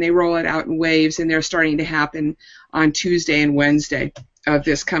happen. They roll it out in waves, and they're starting to happen on Tuesday and Wednesday of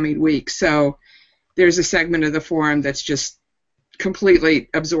this coming week. So there's a segment of the forum that's just completely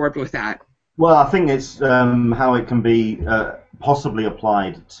absorbed with that. Well, I think it's how it can be possibly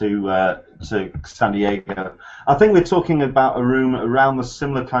applied to San Diego. I think we're talking about a room around the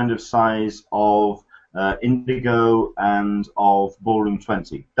similar kind of size of Indigo and of Ballroom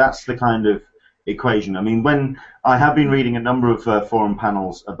 20. That's the kind of equation. I mean, when I have been reading a number of forum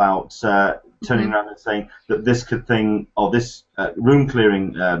panels about turning around and saying that this this room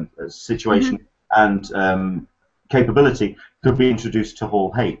clearing situation and capability could be introduced to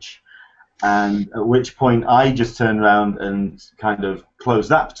Hall H. And at which point I just turned around and kind of closed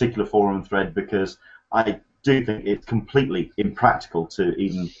that particular forum thread, because I do think it's completely impractical to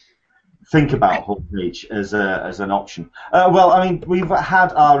even think about Hall H as an option. Well, I mean, we've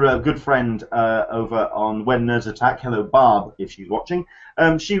had our good friend over on When Nerds Attack. Hello, Barb, if she's watching.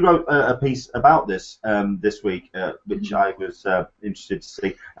 She wrote a piece about this this week, which I was interested to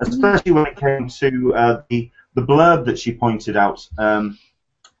see, especially when it came to the blurb that she pointed out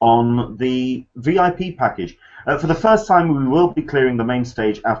on the VIP package. For the first time, we will be clearing the main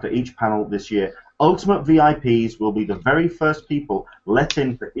stage after each panel this year. Ultimate VIPs will be the very first people let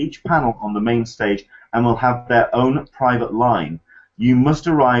in for each panel on the main stage and will have their own private line. You must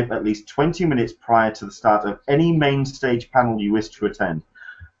arrive at least 20 minutes prior to the start of any main stage panel you wish to attend.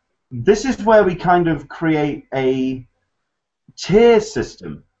 This is where we kind of create a tier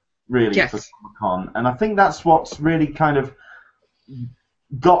system, really, for Comic-Con, and I think that's what's really kind of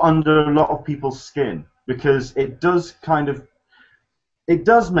got under a lot of people's skin, because it does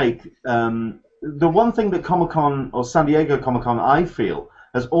make the one thing that Comic-Con, or San Diego Comic-Con, I feel,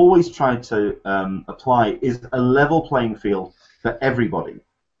 has always tried to apply is a level playing field for everybody.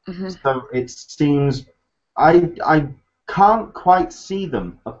 So it seems, I can't quite see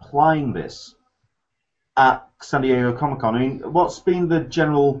them applying this at San Diego Comic-Con. I mean, what's been the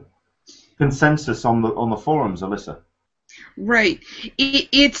general consensus on the forums, Alyssa? Right.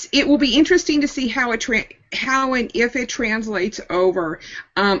 It will be interesting to see how and if it translates over.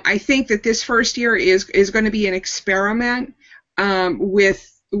 I think that this first year is going to be an experiment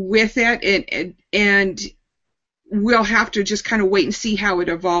with it, and we'll have to just kind of wait and see how it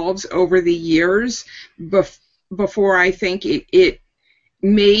evolves over the years before I think it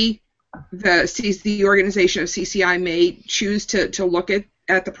may the organization of CCI may choose to look at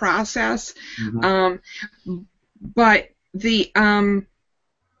the process. But the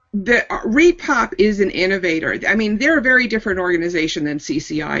ReedPop is an innovator. I mean, they're a very different organization than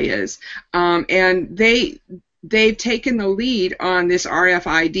CCI is, and they've taken the lead on this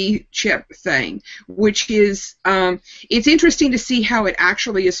RFID chip thing, which is it's interesting to see how it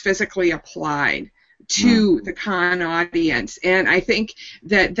actually is physically applied to the con audience, and I think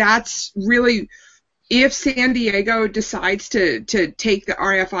that's really, if San Diego decides to take the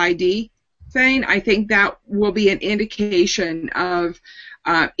RFID thing, I think that will be an indication of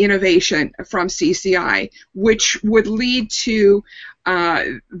innovation from CCI, which would lead to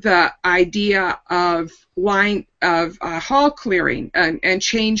the idea of hall clearing and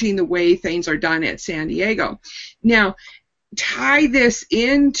changing the way things are done at San Diego. Now, tie this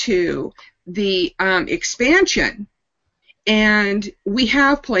into the expansion, and we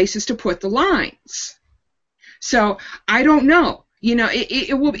have places to put the lines. So I don't know. You know,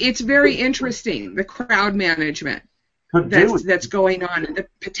 it's very interesting, the crowd management that's going on, and the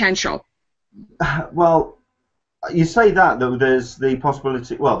potential. Well, you say that, though, there's the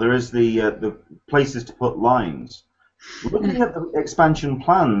possibility, well, there is the places to put lines. Looking at the expansion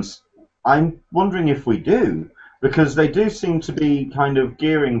plans, I'm wondering if we do, because they do seem to be kind of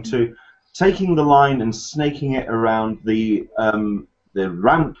gearing to taking the line and snaking it around the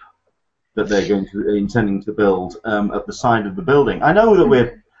ramp that they're intending to build at the side of the building. I know that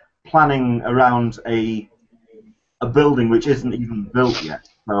we're planning around a building which isn't even built yet,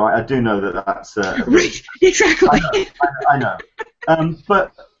 so I do know that's right. Exactly. I know.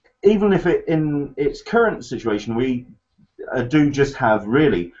 But even if in its current situation we do just have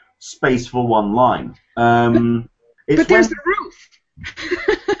really space for one line. But there's the roof.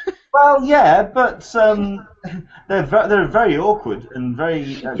 Well, yeah, but they're very awkward and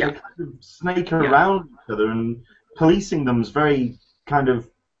very they kind of snake around each other, and policing them is very kind of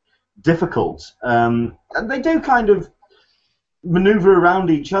difficult. And they do kind of maneuver around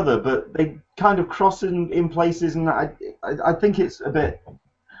each other, but they kind of cross in places, and I think it's a bit.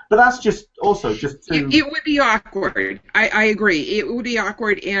 But that's just also just to. It would be awkward. I agree. It would be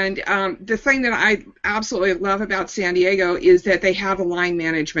awkward. And the thing that I absolutely love about San Diego is that they have the line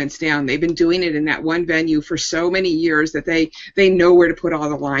managements down. They've been doing it in that one venue for so many years that they know where to put all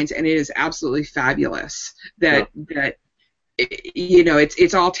the lines, and it is absolutely fabulous that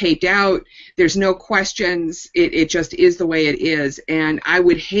it's all taped out. There's no questions. It just is the way it is. And I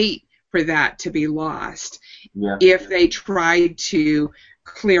would hate for that to be lost if they tried to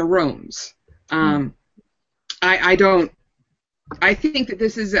clear rooms. I don't. I think that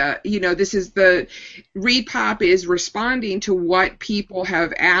this is the ReedPop is responding to what people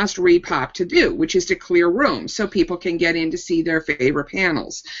have asked ReedPop to do, which is to clear rooms so people can get in to see their favorite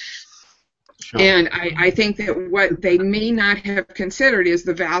panels. Sure. And I think that what they may not have considered is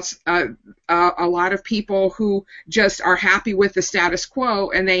the vast a lot of people who just are happy with the status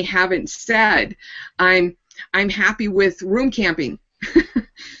quo, and they haven't said I'm happy with room camping.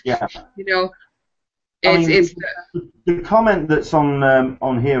 Yeah. It's the comment that's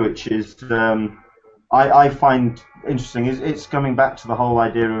on here, which is I find interesting, is it's coming back to the whole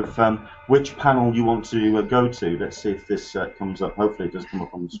idea of which panel you want to go to. Let's see if this comes up. Hopefully it does come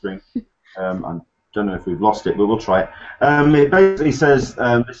up on the screen. I don't know if we've lost it, but we'll try it. It basically says,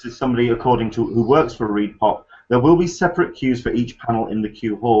 this is somebody who works for ReedPop. There will be separate queues for each panel in the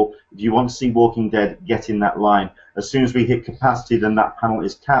queue hall. If you want to see Walking Dead, get in that line. As soon as we hit capacity, then that panel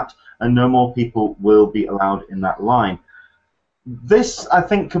is capped, and no more people will be allowed in that line. This, I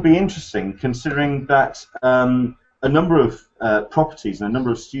think, could be interesting, considering that a number of properties and a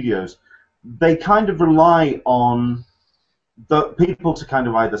number of studios, they kind of rely on the people to kind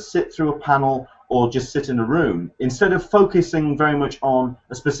of either sit through a panel or just sit in a room, instead of focusing very much on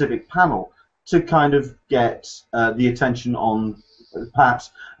a specific panel, to kind of get the attention on perhaps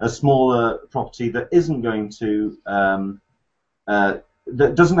a smaller property that isn't going to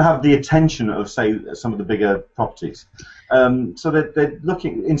that doesn't have the attention of, say, some of the bigger properties. So that they're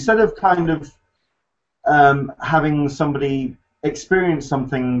looking, instead of kind of having somebody experience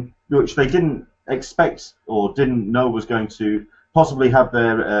something which they didn't expect or didn't know was going to possibly have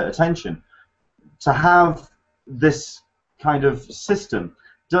their attention, to have this kind of system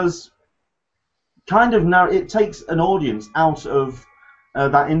does kind of now, it takes an audience out of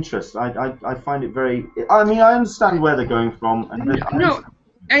that interest. I find it very. I mean, I understand where they're going from. No,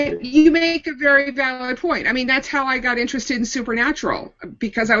 you make a very valid point. I mean, that's how I got interested in Supernatural,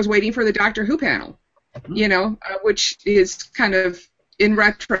 because I was waiting for the Doctor Who panel, which is kind of, in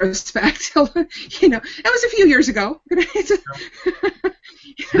retrospect, that was a few years ago.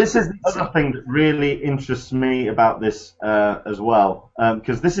 This is the other thing that really interests me about this as well,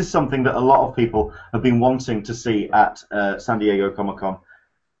 because this is something that a lot of people have been wanting to see at San Diego Comic-Con.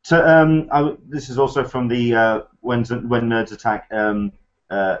 This is also from the When Nerds Attack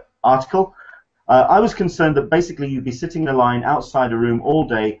article. I was concerned that basically you'd be sitting in a line outside a room all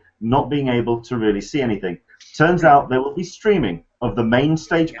day, not being able to really see anything. Turns out there will be streaming of the main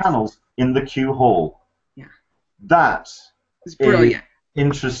stage panels in the queue hall. Yeah. That is brilliant.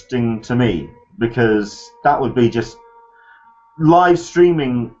 Interesting to me, because that would be just live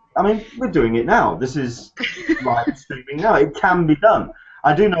streaming. I mean, we're doing it now. This is live streaming now. It can be done.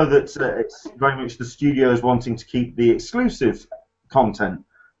 I do know that it's very much the studios wanting to keep the exclusive content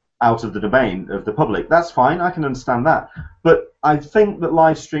out of the domain of the public. That's fine. I can understand that. But I think that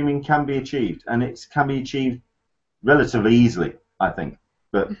live streaming can be achieved, and it can be achieved relatively easily, I think.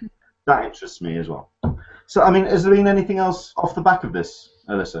 But that interests me as well. So, I mean, has there been anything else off the back of this,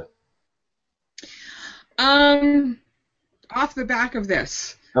 Alyssa? Off the back of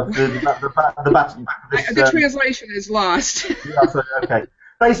this. The translation is lost. Yeah, so, okay.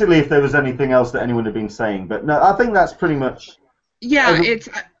 Basically, if there was anything else that anyone had been saying, but no, I think that's pretty much. Yeah,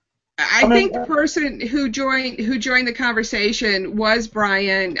 I think the person who joined the conversation was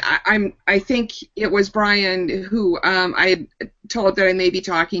Brian. I think it was Brian who I told that I may be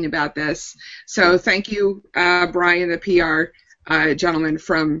talking about this. So thank you, Brian, the PR gentleman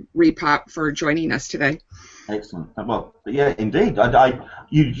from ReedPop, for joining us today. Excellent. Well, yeah, indeed.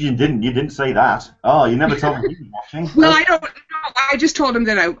 You didn't say that. Oh, you never told me you were watching. Well, I don't know. I just told him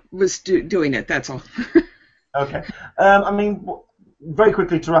that I was doing it. That's all. Okay. I mean, very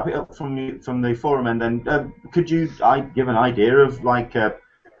quickly to wrap it up from the forum, and then could you give an idea of like a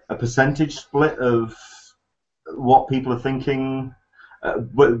percentage split of what people are thinking,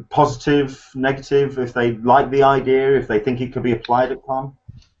 positive, negative, if they like the idea, if they think it could be applied at Con?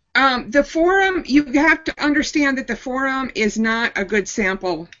 The forum, you have to understand that the forum is not a good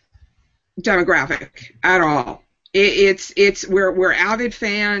sample demographic at all. We're avid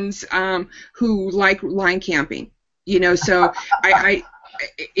fans who like line camping, So I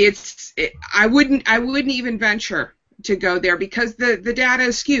wouldn't even venture to go there because the data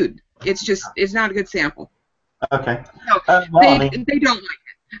is skewed. It's not a good sample. Okay. So they don't like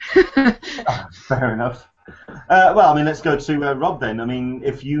it. Fair enough. Well, I mean, let's go to Rob then. I mean,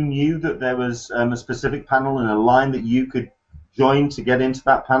 if you knew that there was a specific panel and a line that you could join to get into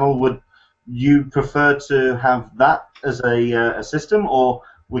that panel, would you prefer to have that as a system, or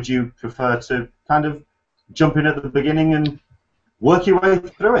would you prefer to kind of jump in at the beginning and work your way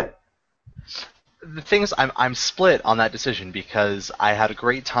through it? The thing is, I'm split on that decision because I had a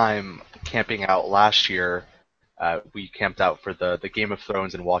great time camping out last year. We camped out for the Game of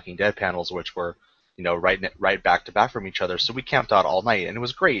Thrones and Walking Dead panels, which were, right back to back from each other. So we camped out all night, and it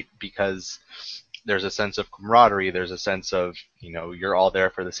was great because there's a sense of camaraderie. There's a sense of, you're all there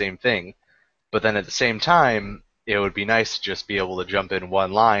for the same thing. But then at the same time, it would be nice to just be able to jump in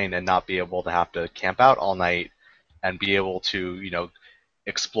one line and not be able to have to camp out all night and be able to,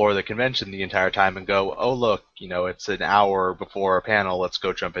 explore the convention the entire time and go, oh, look, it's an hour before a panel. Let's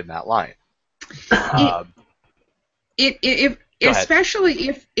go jump in that line.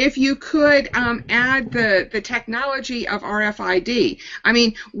 Especially if you could add the technology of RFID. I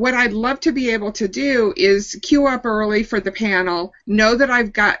mean, what I'd love to be able to do is queue up early for the panel, know that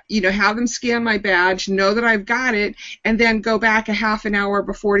I've got, have them scan my badge, know that I've got it, and then go back a half an hour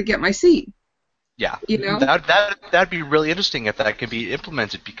before to get my seat. Yeah, that'd be really interesting if that could be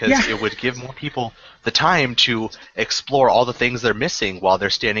implemented because it would give more people the time to explore all the things they're missing while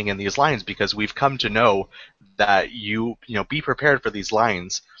they're standing in these lines. Because we've come to know that be prepared for these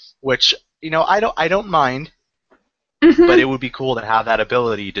lines, which I don't mind, but it would be cool to have that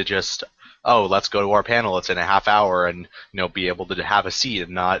ability to just let's go to our panel. It's in a half hour, and be able to have a seat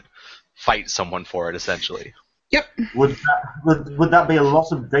and not fight someone for it essentially. Yep. Would that be a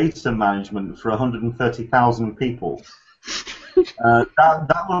lot of data management for 130,000 people?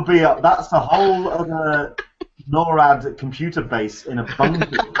 That would be that's a whole other NORAD computer base in a bunker,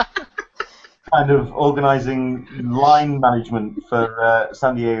 kind of organizing line management for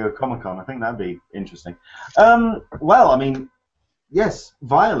San Diego Comic-Con. I think that'd be interesting. Well, I mean, yes,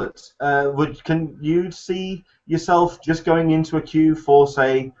 Violet. Can you see yourself just going into a queue for,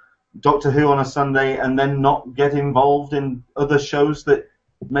 say, Doctor Who on a Sunday and then not get involved in other shows that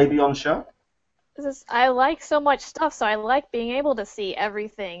may be on show? I like so much stuff, so I like being able to see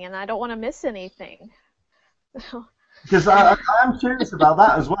everything, and I don't want to miss anything. Because I'm curious about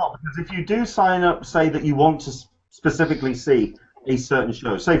that as well, because if you do sign up, say that you want to specifically see a certain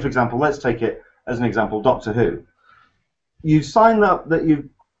show, say for example, let's take it as an example, Doctor Who. You sign up that you've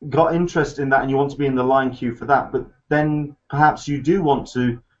got interest in that and you want to be in the line queue for that, but then perhaps you do want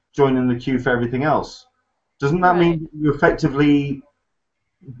to join in the queue for everything else. Doesn't that mean you effectively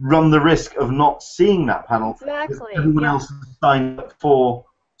run the risk of not seeing that panel? Exactly. Everyone else has signed up for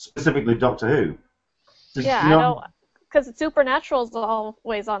specifically Doctor Who. I don't, because Supernatural is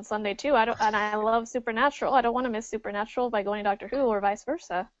always on Sunday too. And I love Supernatural. I don't want to miss Supernatural by going to Doctor Who or vice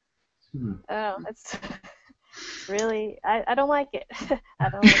versa. It's really, I don't like it. I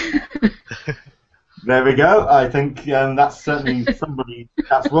don't like it. There we go. I think that's certainly somebody.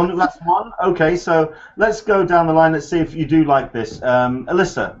 That's one. Okay, so let's go down the line. Let's see if you do like this.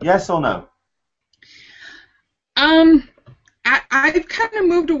 Alyssa, yes or no? I've kind of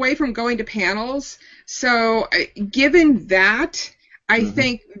moved away from going to panels. So given that, I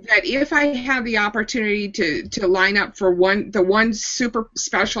think that if I have the opportunity to line up for the one super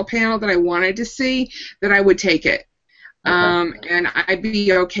special panel that I wanted to see, that I would take it. And I'd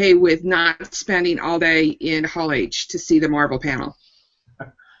be okay with not spending all day in Hall H to see the Marvel panel.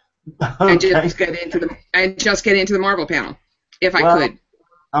 And just get into the Marvel panel if I could.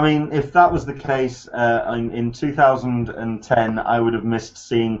 I mean, if that was the case, in 2010, I would have missed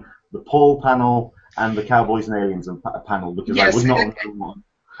seeing the Paul panel and the Cowboys and Aliens panel because I would not have known one.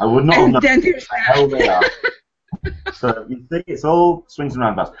 I would not have known what the hell they are. So you see, it's all swings and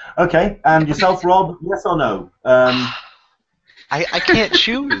roundabouts. Okay, and yourself, Rob, yes or no? I can't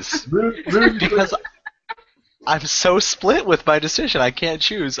choose because I'm so split with my decision. I can't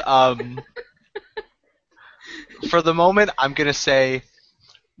choose. For the moment, I'm gonna say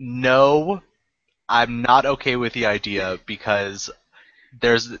no. I'm not okay with the idea because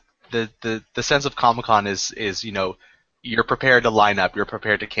there's the sense of Comic-Con is you're prepared to line up, you're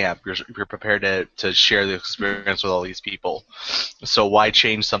prepared to camp, you're prepared to share the experience with all these people. So why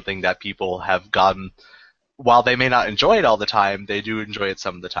change something that people have gotten? While they may not enjoy it all the time, they do enjoy it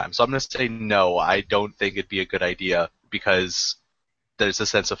some of the time. So I'm going to say no, I don't think it'd be a good idea because there's a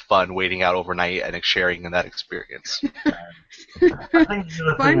sense of fun waiting out overnight and sharing in that experience. I think the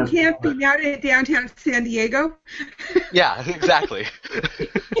other thing Fun is- camping out in downtown San Diego. Yeah, exactly.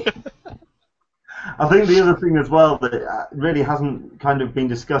 I think the other thing as well that really hasn't kind of been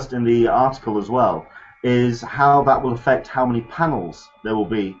discussed in the article as well is how that will affect how many panels there will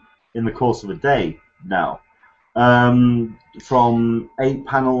be in the course of a day now. From 8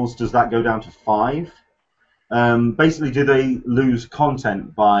 panels, does that go down to 5? Basically, do they lose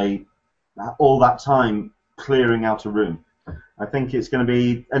content by all that time clearing out a room? I think it's going to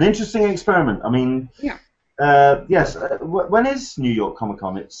be an interesting experiment. I mean, Yeah. yes. When is New York Comic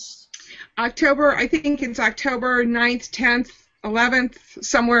Con? It's October, I think it's October 9th, 10th, 11th,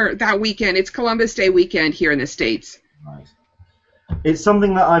 somewhere that weekend. It's Columbus Day weekend here in the States. right. It's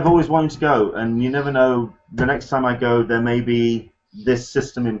something that I've always wanted to go, and you never know. The next time I go, there may be this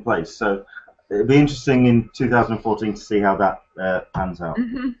system in place. So it'll be interesting in 2014 to see how that pans out.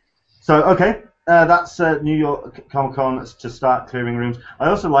 Hmm. So okay, that's New York Comic Con to start clearing rooms. I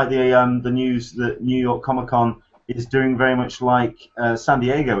also like the news that New York Comic Con is doing very much like San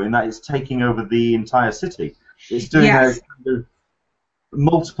Diego in that it's taking over the entire city. It's doing Yes. a kind of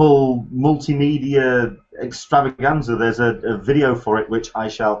multiple multimedia extravaganza. There's a video for it which I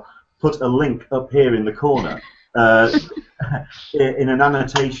shall put a link up here in the corner in an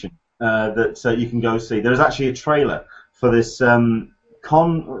annotation that you can go see. There's actually a trailer for this con.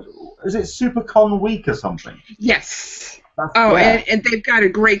 Is it Super Con Week or something? Yes. That's, Oh, yeah. and they've got a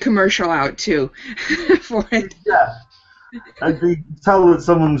great commercial out, too, for it. Yeah. And you tell that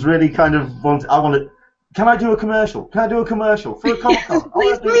someone's really kind of I want to. Can I do a commercial? Can I do a commercial for a Comic Con?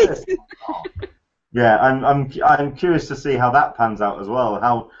 Yes, please, please. Yeah, I'm curious to see how that pans out as well.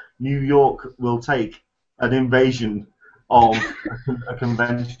 How New York will take an invasion of a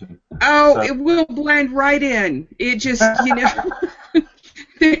convention. Oh, So- it will blend right in. It just,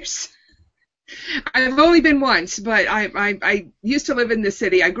 there's. I've only been once, but I used to live in the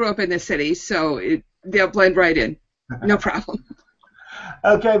city. I grew up in the city, so they'll blend right in. No problem.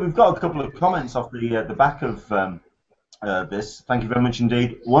 Okay, we've got a couple of comments off the back of this. Thank you very much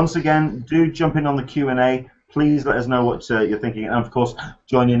indeed. Once again, do jump in on the Q&A. Please let us know what you're thinking, and of course,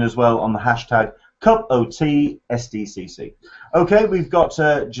 join in as well on the hashtag CupOTSDCC. Okay, we've got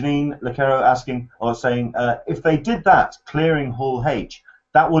Janine Lecero asking or saying, if they did that, clearing Hall H,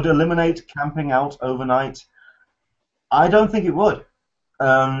 that would eliminate camping out overnight. I don't think it would.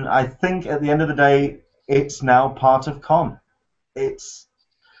 I think at the end of the day, it's now part of con.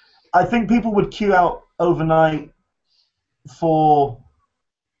 I think people would queue out overnight for,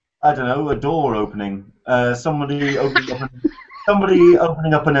 I don't know, a door opening, somebody opening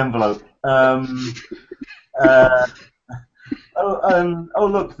up an envelope. Oh,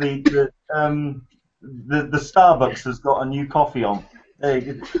 look, the Starbucks has got a new coffee on.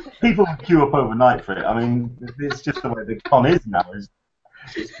 People would queue up overnight for it. I mean, it's just the way the con is now.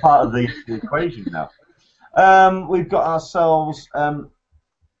 It's part of the equation now. We've got ourselves.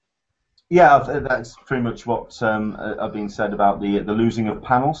 Yeah, that's pretty much what have been said about the losing of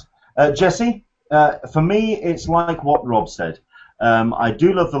panels. Jesse, for me, it's like what Rob said. I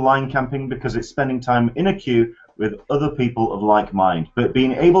do love the line camping because it's spending time in a queue with other people of like mind. But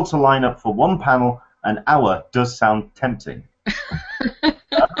being able to line up for one panel an hour does sound tempting.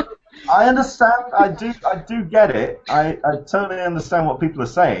 I understand. I do get it. I totally understand what people are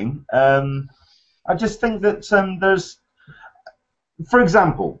saying. I just think that there's, for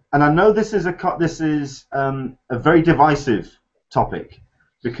example, and I know this is a very divisive topic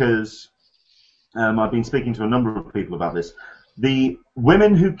because I've been speaking to a number of people about this. The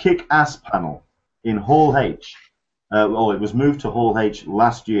Women Who Kick Ass panel in Hall H, it was moved to Hall H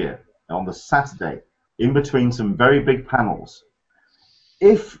last year on the Saturday, in between some very big panels.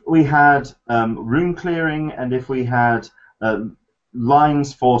 If we had room clearing and if we had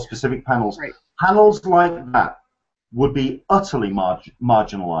lines for specific panels, Right. Panels like that would be utterly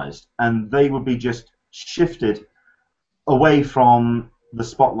marginalized, and they would be just shifted away from the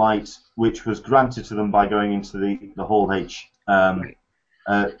spotlight which was granted to them by going into the Hall H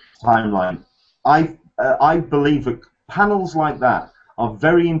timeline. I believe that panels like that are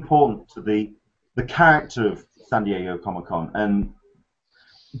very important to the character of San Diego Comic-Con, and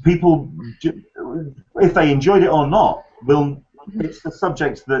people, if they enjoyed it or not, it's the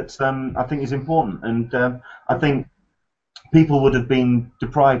subject that I think is important, and I think people would have been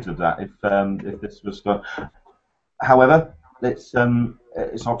deprived of that if this was gone. However, it's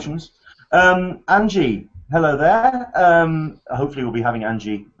options. Angie, hello there. Hopefully we'll be having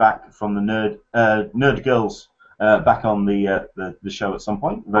Angie back from the Nerd Girls back on the show at some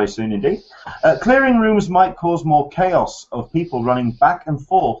point, very soon indeed. Clearing rooms might cause more chaos of people running back and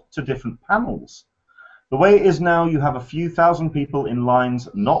forth to different panels. The way it is now, you have a few thousand people in lines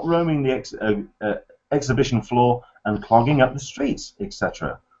not roaming the exhibition floor and clogging up the streets,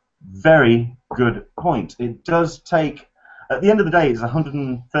 etc. Very good point. It does take, at the end of the day, it's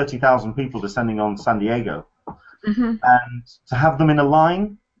 130,000 people descending on San Diego. Mm-hmm. And to have them in a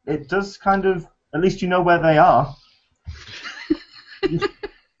line, it does kind of, at least you know where they are.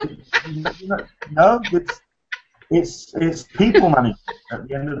 No, it's people management at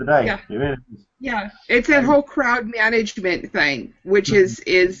the end of the day. Yeah. It really is. Yeah, it's that whole crowd management thing, which is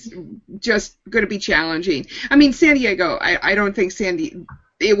just going to be challenging. I mean, San Diego, I don't think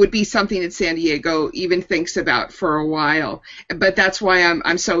it would be something that San Diego even thinks about for a while. But that's why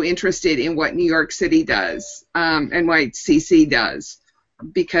I'm so interested in what New York City does and what CC does,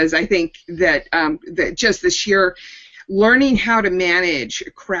 because I think that that just the sheer learning how to manage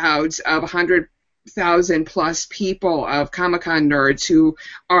crowds of 100,000 plus people of Comic-Con nerds who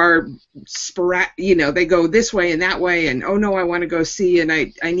are they go this way and that way, and oh no, I want to go see, and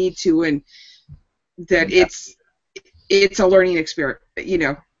I need to, and that it's a learning experience,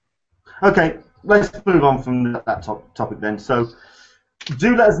 Okay, let's move on from that topic then. So,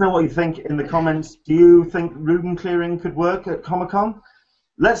 do let us know what you think in the comments. Do you think room clearing could work at Comic-Con?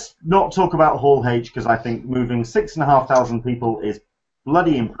 Let's not talk about Hall H, because I think moving 6,500 people is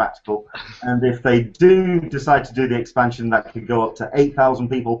bloody impractical, and if they do decide to do the expansion, that could go up to 8,000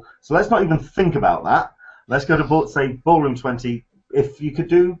 people. So let's not even think about that. Let's go to, say, Ballroom 20. If you could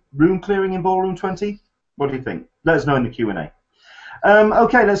do room clearing in Ballroom 20, what do you think? Let us know in the Q&A.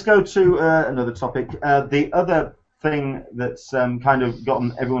 Okay, let's go to another topic. The other thing that's kind of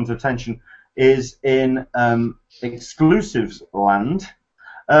gotten everyone's attention is in exclusives land.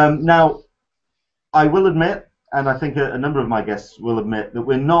 Now, I will admit, and I think a number of my guests will admit, that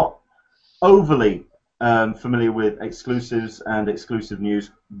we're not overly familiar with exclusives and exclusive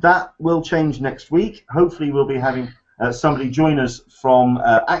news. That will change next week. Hopefully we'll be having somebody join us from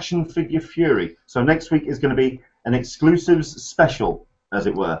Action Figure Fury. So next week is going to be an exclusives special, as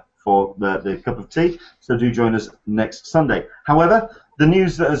it were, for the cup of tea. So do join us next Sunday. However, the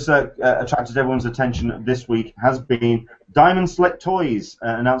news that has attracted everyone's attention this week has been Diamond Select Toys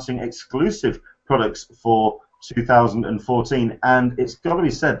announcing exclusive products for 2014, and it's got to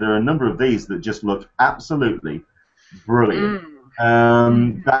be said there are a number of these that just look absolutely brilliant.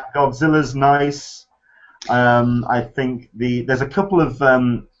 That Godzilla's nice. I think there's a couple of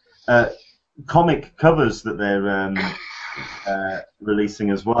comic covers that they're releasing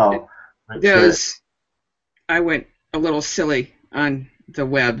as well. Which, I went a little silly on the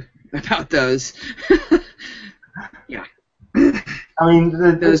web about those. Yeah. I mean,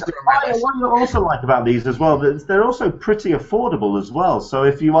 what I also like about these as well, they're also pretty affordable as well. So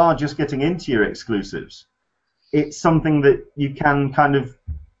if you are just getting into your exclusives, it's something that you can kind of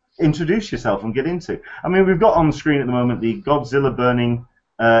introduce yourself and get into. I mean, we've got on screen at the moment the Godzilla Burning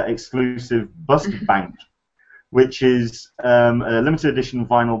exclusive bust bank, which is a limited edition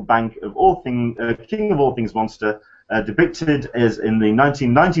vinyl bank of King of All Things Monster, depicted as in the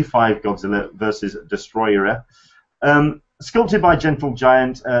 1995 Godzilla versus Destroyer era. Sculpted by Gentle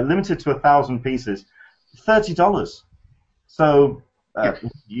Giant, limited to 1,000 pieces, $30. So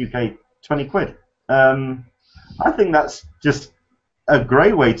UK 20 quid. I think that's just a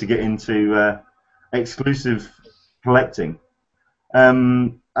great way to get into exclusive collecting.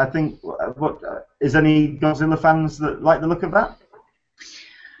 I think, is any Godzilla fans that like the look of that?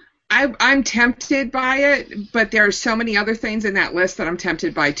 I'm tempted by it, but there are so many other things in that list that I'm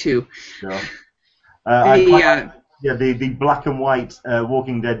tempted by too. Sure. The black and white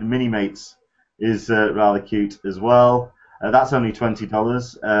Walking Dead Minimates is rather cute as well. That's only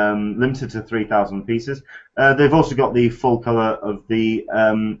 $20, limited to 3,000 pieces. They've also got the full color of the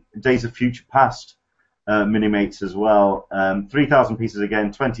Days of Future Past Minimates as well. 3,000 pieces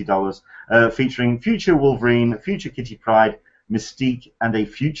again, $20, featuring future Wolverine, future Kitty Pryde, Mystique, and a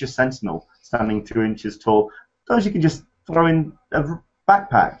future Sentinel standing 2 inches tall. Those you can just throw in a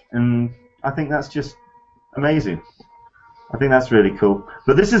backpack, and I think that's just amazing. I think that's really cool.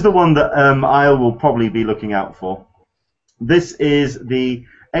 But this is the one that I will probably be looking out for. This is the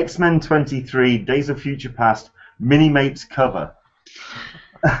X-Men 23 Days of Future Past Minimates cover,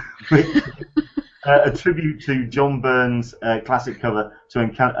 which a tribute to John Byrne's classic cover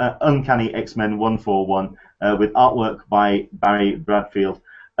to Uncanny X-Men 141 with artwork by Barry Bradfield.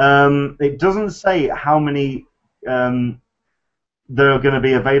 It doesn't say how many there are going to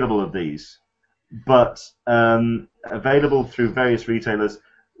be available of these, but available through various retailers.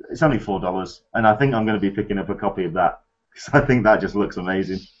 It's only $4, and I think I'm going to be picking up a copy of that because I think that just looks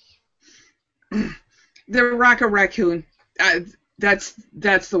amazing. The Rocket Raccoon. That's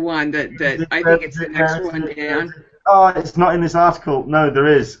the one that I think it's the next one down. Oh, it's not in this article. No, there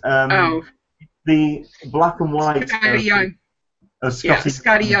is. The black and white. Scotty Young.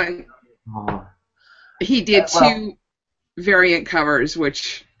 Scotty Young. Oh. He did two variant covers, or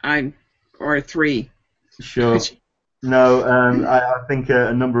three. Sure. No, I think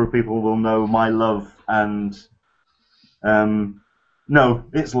a number of people will know my love and no,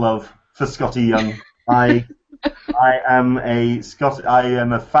 it's love for Scotty Young. I am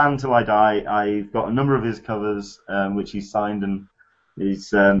a fan till I die. I've got a number of his covers which he's signed, and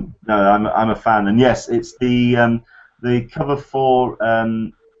he's I'm a fan. And yes, it's the cover for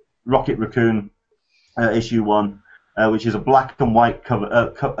Rocket Raccoon issue 1, which is a black and white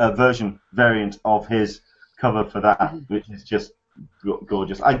cover variant of his cover for that, which is just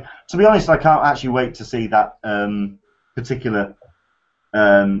gorgeous. To be honest, I can't actually wait to see that particular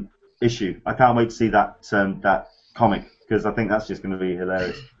issue. I can't wait to see that comic because I think that's just going to be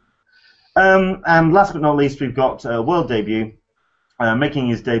hilarious. And last but not least, we've got world debut, making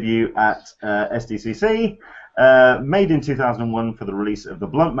his debut at SDCC, made in 2001 for the release of the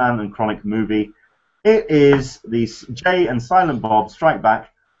Blunt Man and Chronic movie. It is the Jay and Silent Bob Strike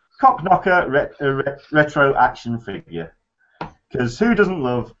Back Cock Knocker retro action figure. Because who doesn't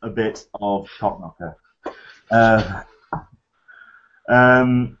love a bit of Cock Knocker?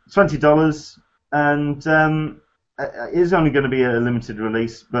 $20, and it is only going to be a limited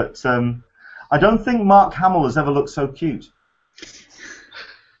release, but I don't think Mark Hamill has ever looked so cute.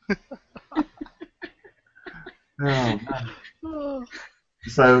 Oh, man.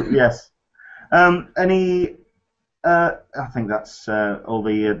 So, yes. I think that's all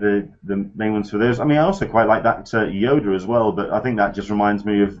the main ones for those. I mean, I also quite like that Yoda as well, but I think that just reminds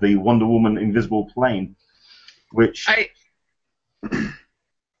me of the Wonder Woman Invisible Plane, which I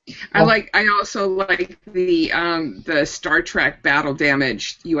also like the Star Trek Battle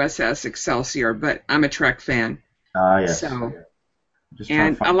Damaged USS Excelsior, but I'm a Trek fan. Yes. So,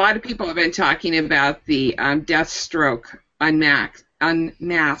 and a lot of people have been talking about the Deathstroke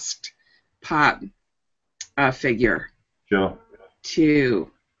unmasked pop figure. Sure.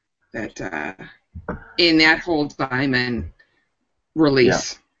 Too. That in that whole diamond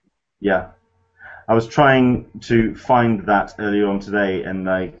release. Yeah. I was trying to find that earlier on today, and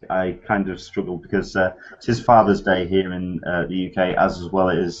I kind of struggled because it's his Father's Day here in the UK, as well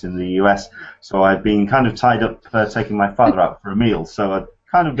it is in the US. So I've been kind of tied up taking my father out for a meal, so I've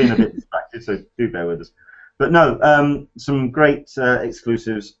kind of been a bit distracted, so do bear with us. But no, some great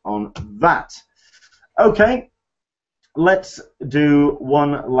exclusives on that. Okay, let's do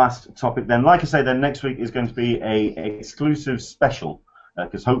one last topic then. Like I say, then next week is going to be a exclusive special,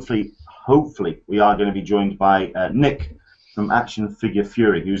 because hopefully we are going to be joined by Nick from Action Figure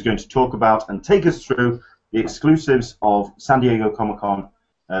Fury, who's going to talk about and take us through the exclusives of San Diego Comic-Con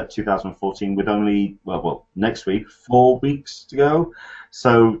 2014 with only, well, next week, 4 weeks to go.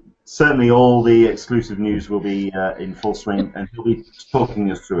 So certainly all the exclusive news will be in full swing, and he'll be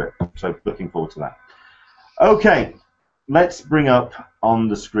talking us through it. So looking forward to that. Okay, let's bring up on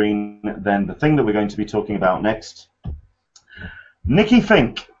the screen then the thing that we're going to be talking about next. Nikki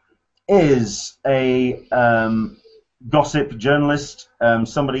Fink is a gossip journalist,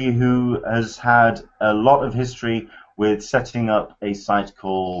 somebody who has had a lot of history with setting up a site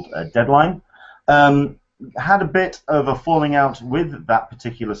called Deadline. Had a bit of a falling out with that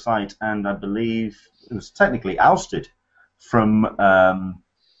particular site, and I believe it was technically ousted from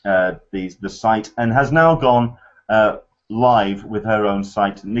the site, and has now gone live with her own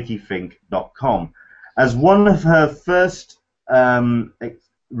site, NikkiFink.com. As one of her first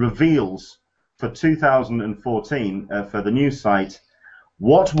reveals for 2014 for the new site,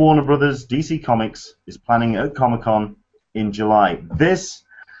 what Warner Brothers DC Comics is planning at Comic-Con in July. This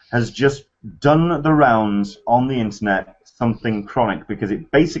has just done the rounds on the internet, something chronic, because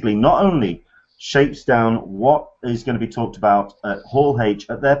it basically not only shapes down what is going to be talked about at Hall H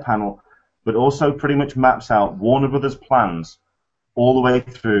at their panel, but also pretty much maps out Warner Brothers' plans all the way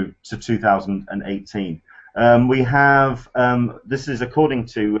through to 2018. We have, this is according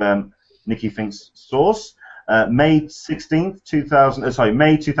to Nikki Fink's source, May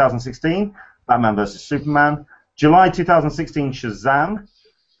 2016, Batman vs. Superman, July 2016, Shazam,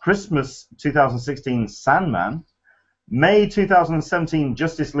 Christmas 2016, Sandman, May 2017,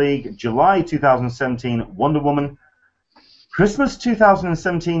 Justice League, July 2017, Wonder Woman, Christmas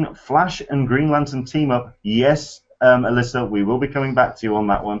 2017, Flash and Green Lantern team up. Yes, Alyssa, we will be coming back to you on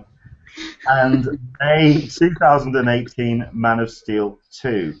that one. and May 2018, Man of Steel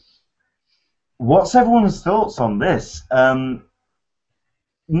 2. What's everyone's thoughts on this?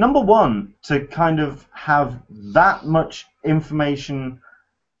 Number one, to kind of have that much information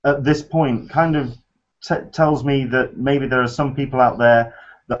at this point kind of tells me that maybe there are some people out there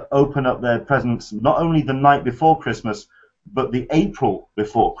that open up their presents not only the night before Christmas, but the April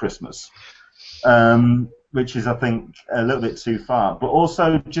before Christmas, which is, I think, a little bit too far. But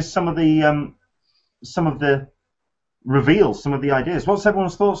also just some of the reveals, some of the ideas. What's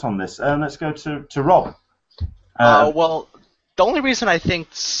everyone's thoughts on this? Let's go to Rob. Well, the only reason I think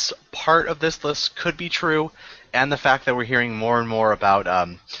part of this list could be true, and the fact that we're hearing more and more about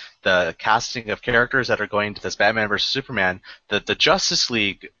the casting of characters that are going to this Batman vs. Superman, the Justice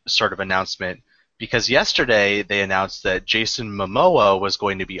League sort of announcement, because yesterday they announced that Jason Momoa was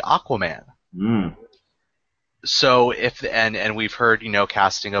going to be Aquaman. So and we've heard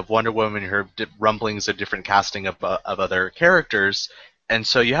casting of Wonder Woman, heard rumblings of different casting of other characters, and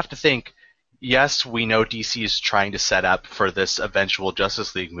so you have to think. Yes, we know DC is trying to set up for this eventual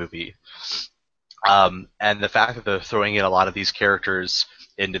Justice League movie, and the fact that they're throwing in a lot of these characters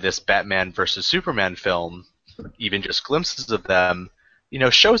into this Batman versus Superman film, even just glimpses of them,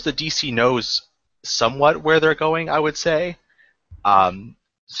 shows that DC knows somewhat where they're going, I would say.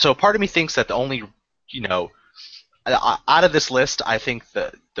 So part of me thinks that the only, out of this list, I think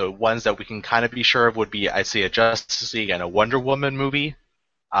the ones that we can kind of be sure of would be, I'd say, a Justice League and a Wonder Woman movie.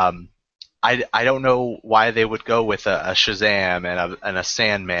 I don't know why they would go with a Shazam and a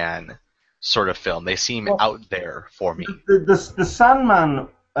Sandman sort of film. They seem out there for me. The Sandman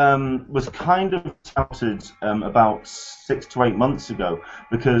was kind of touted about 6 to 8 months ago,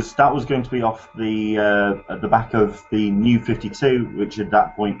 because that was going to be off at the back of the New 52, which at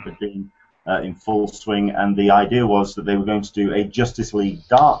that point had been in full swing, and the idea was that they were going to do a Justice League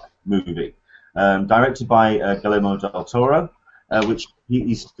Dark movie, directed by Guillermo del Toro. Which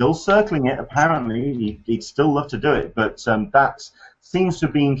he's still circling it, apparently. He'd still love to do it, but that seems to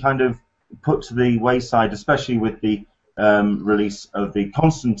have been kind of put to the wayside, especially with the release of the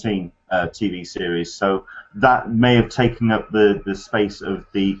Constantine TV series. So that may have taken up the space of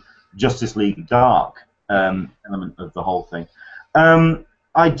the Justice League Dark element of the whole thing.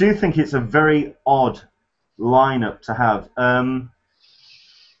 I do think it's a very odd lineup to have. Then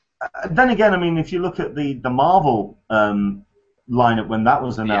again, I mean, if you look at the Marvel lineup when that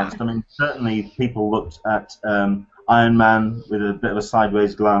was announced, I mean, certainly people looked at Iron Man with a bit of a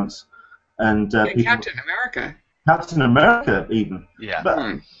sideways glance, and Captain America. Captain America, even. Yeah.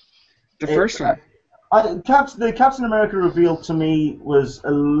 But the first one. The Captain America reveal to me was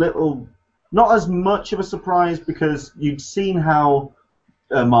a little, not as much of a surprise, because you'd seen how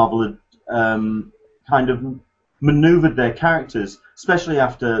Marvel had kind of maneuvered their characters, especially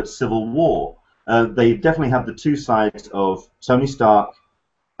after Civil War. They definitely had the two sides of Tony Stark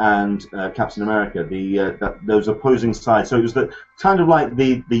and Captain America, those opposing sides. So it was kind of like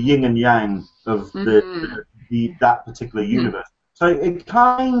the yin and yang of that particular universe. So it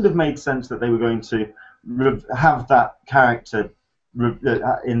kind of made sense that they were going to have that character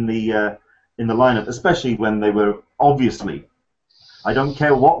in the lineup, especially when they were obviously, I don't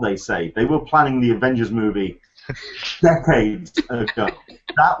care what they say, they were planning the Avengers movie decades ago.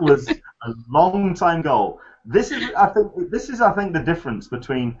 That was a long time goal. This is, I think, the difference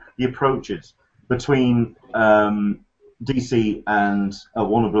between the approaches between DC and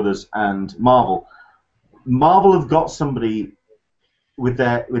Warner Brothers and Marvel. Marvel have got somebody with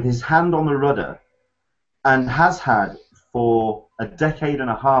his hand on the rudder, and has had for a decade and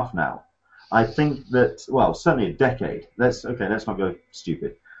a half now. I think that, well, certainly a decade. Let's not go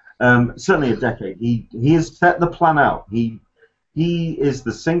stupid. Certainly a decade. He has set the plan out. He is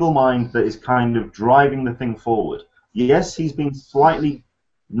the single mind that is kind of driving the thing forward. Yes, he's been slightly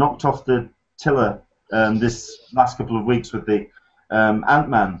knocked off the tiller this last couple of weeks with the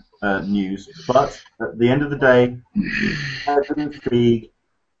Ant-Man news, but at the end of the day, Kevin Feige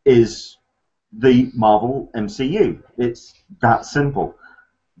is the Marvel MCU. It's that simple.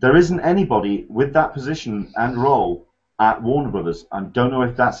 There isn't anybody with that position and role at Warner Brothers. I don't know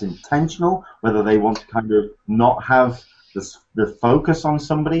if that's intentional, whether they want to kind of not have the focus on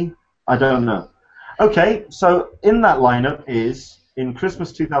somebody. I don't know. Okay, so in that lineup is, in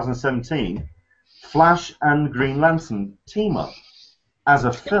Christmas 2017, Flash and Green Lantern team up as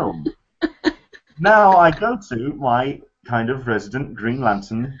a film. Now I go to my kind of resident Green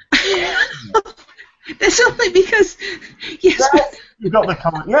Lantern. That's only because, yes. You've got the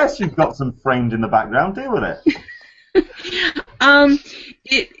comment. Yes, you've got some framed in the background. Deal with it.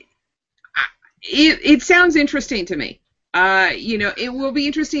 It sounds interesting to me. It will be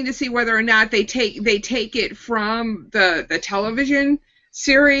interesting to see whether or not they take it from the television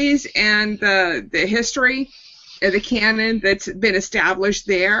series and the history, the canon that's been established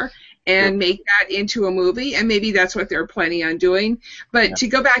there, and make that into a movie, and maybe that's what they're planning on doing. But to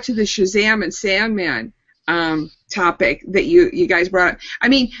go back to the Shazam and Sandman topic that you guys brought up, I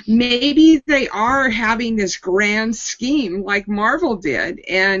mean, maybe they are having this grand scheme like Marvel did,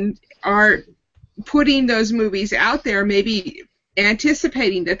 and are putting those movies out there, maybe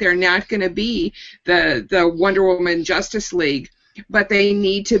anticipating that they're not going to be the Wonder Woman Justice League, but they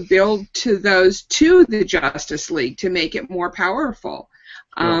need to build to the Justice League to make it more powerful.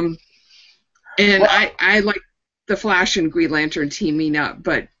 And I like the Flash and Green Lantern teaming up,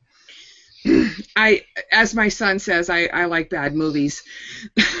 but as my son says, I like bad movies.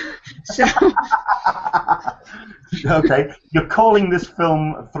 So. Okay, you're calling this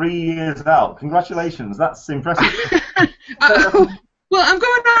film 3 years out. Congratulations, that's impressive. Well, I'm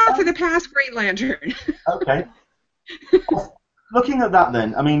going on for the past Green Lantern. Okay. Looking at that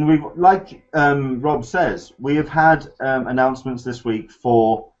then, I mean, we've, like Rob says, we have had announcements this week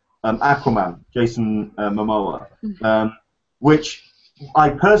for Aquaman, Jason Momoa, which I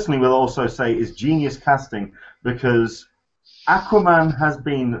personally will also say is genius casting, because Aquaman has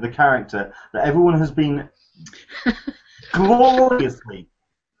been the character that everyone has been gloriously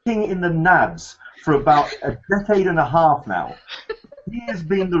kicking in the nads for about a decade and a half now. He has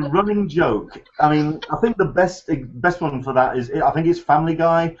been the running joke. I mean, I think the best one for that is, I think it's Family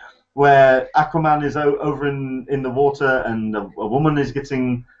Guy, where Aquaman is over in the water and a woman is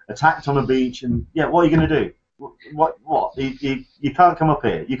getting attacked on a beach, and what are you going to do? What? You can't come up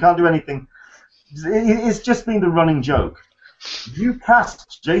here. You can't do anything. It's just been the running joke. You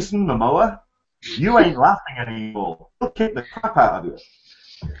cast Jason Momoa, you ain't laughing anymore. He'll kick the crap out of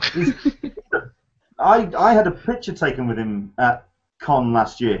you. I had a picture taken with him at Con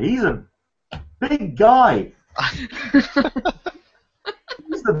last year. He's a big guy. He's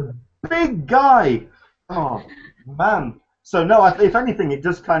a big guy. Oh, man. So, no, if anything, it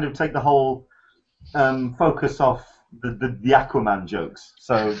does kind of take the whole focus off the Aquaman jokes.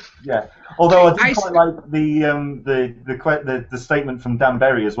 So, yeah. Although I did quite like the statement from Dan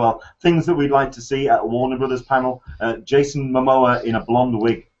Berry as well. Things that we'd like to see at a Warner Brothers panel. Jason Momoa in a blonde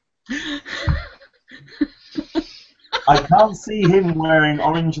wig. I can't see him wearing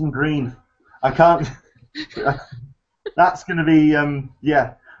orange and green. I can't. That's going to be,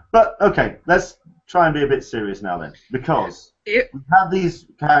 But, okay, let's try and be a bit serious now then. Because we have these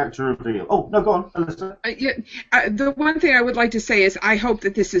character reveals. Oh, no, go on, Alyssa. The one thing I would like to say is I hope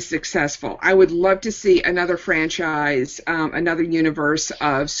that this is successful. I would love to see another franchise, another universe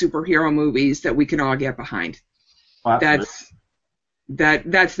of superhero movies that we can all get behind. Oh, that's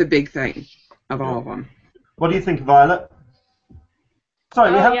the big thing of all of them. What do you think, Violet?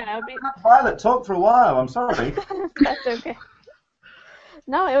 Sorry, we haven't had Violet talk for a while. I'm sorry. That's okay.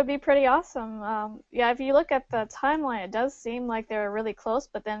 No, it would be pretty awesome. If you look at the timeline, it does seem like they're really close.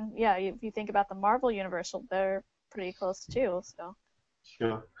 But then, if you think about the Marvel Universe, they're pretty close too. So.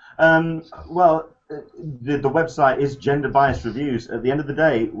 Sure. Well, the website is Gender Biased Reviews. At the end of the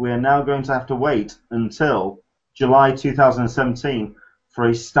day, we're now going to have to wait until July 2017 for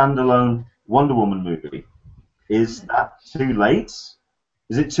a standalone Wonder Woman movie. Is that too late?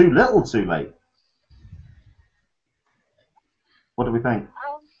 Is it too little too late? What do we think?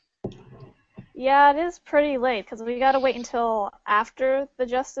 Yeah, it is pretty late, because we got to wait until after the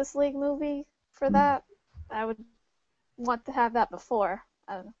Justice League movie for that. I would want to have that before.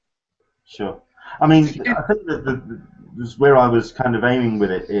 I don't know. Sure. I mean, I think that where I was kind of aiming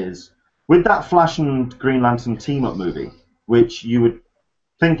with it is, with that Flash and Green Lantern team-up movie, which you would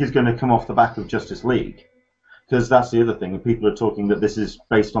think is going to come off the back of Justice League, because that's the other thing. People are talking that this is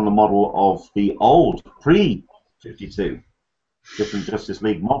based on the model of the old, pre-52, different Justice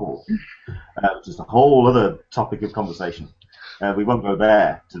League model, which is a whole other topic of conversation. We won't go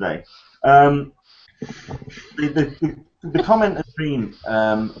there today. The comment has been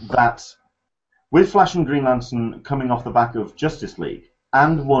that with Flash and Green Lantern coming off the back of Justice League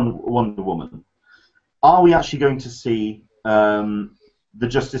and Wonder Woman, are we actually going to see the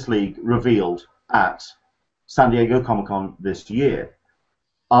Justice League revealed at San Diego Comic-Con this year?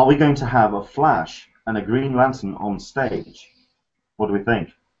 Are we going to have a Flash and a Green Lantern on stage? What do we think?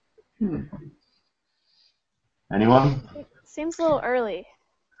 Anyone? It seems a little early.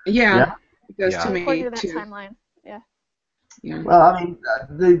 Yeah. It does to me according to that too. timeline. Yeah. Well, I mean,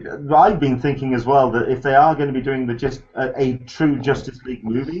 I've been thinking as well that if they are going to be doing a true Justice League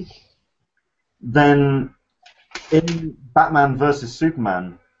movie, then in Batman versus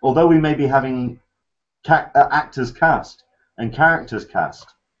Superman, although we may be having actors cast and characters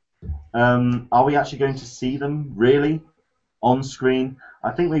cast. Are we actually going to see them really on screen?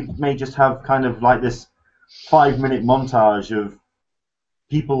 I think we may just have kind of like this 5-minute montage of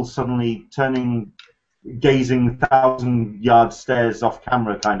people suddenly gazing 1,000-yard stares off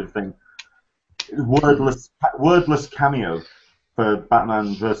camera kind of thing. Wordless cameo for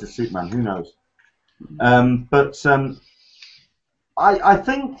Batman versus Superman. Who knows? I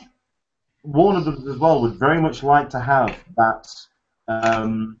think Warner Brothers as well would very much like to have that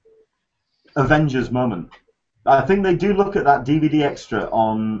Avengers moment. I think they do look at that DVD extra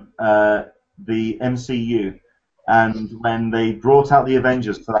on the MCU, and when they brought out the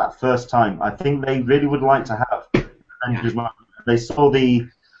Avengers for that first time, I think they really would like to have Avengers moment. They saw the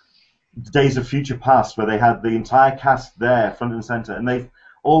Days of Future Past where they had the entire cast there, front and center, and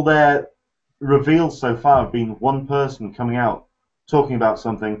all their reveals so far have been one person coming out, talking about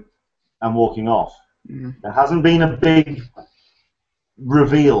something, and walking off. There hasn't been a big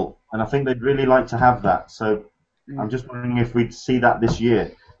reveal, and I think they'd really like to have that. So I'm just wondering if we'd see that this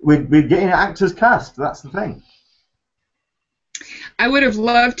year. We're getting actors cast. That's the thing. I would have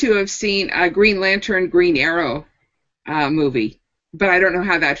loved to have seen a Green Lantern, Green Arrow movie, but I don't know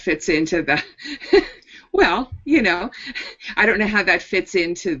how that fits into the. Well, I don't know how that fits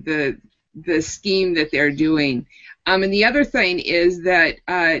into the scheme that they're doing. And the other thing is that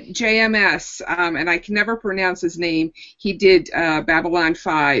JMS, and I can never pronounce his name, he did Babylon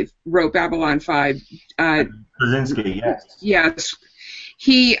 5, wrote Babylon 5. Krasinski, yes. Yes.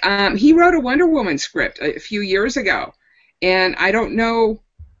 He wrote a Wonder Woman script a few years ago, and I don't know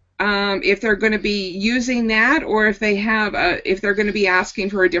if they're going to be using that or if they're going to be asking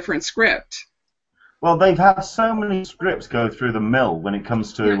for a different script. Well, they've had so many scripts go through the mill when it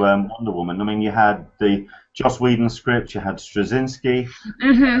comes to Wonder Woman. I mean, you had the Joss Whedon script, you had Straczynski.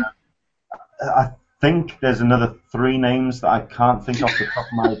 Mm-hmm. I think there's another 3 names that I can't think off the top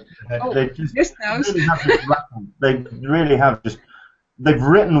of my head. They've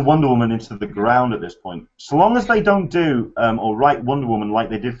written Wonder Woman into the ground at this point. So long as they don't do or write Wonder Woman like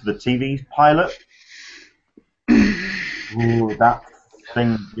they did for the TV pilot, that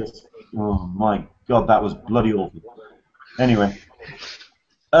thing just, oh my God, that was bloody awful. Anyway,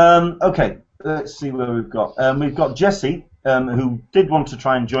 okay, let's see where we've got. We've got Jesse, who did want to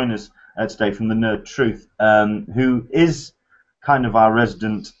try and join us today from the Nerd Truth, who is kind of our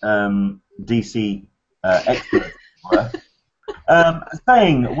resident DC expert,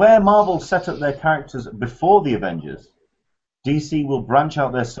 saying where Marvel set up their characters before the Avengers, DC will branch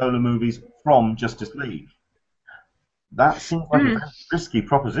out their solo movies from Justice League. That seems like a very risky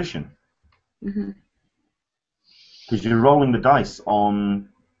proposition. Because you're rolling the dice on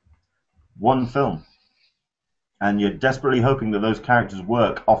one film, and you're desperately hoping that those characters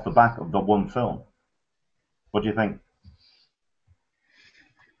work off the back of the one film. What do you think?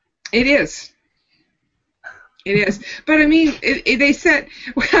 It is. But I mean, they set.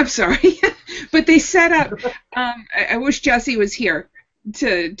 Well, I'm sorry, but they set up. I wish Jesse was here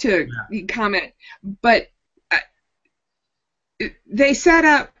to comment, but they set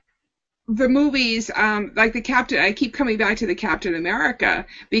up the movies like the Captain. I keep coming back to the Captain America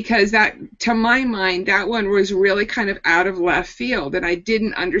because that, to my mind, that one was really kind of out of left field, and I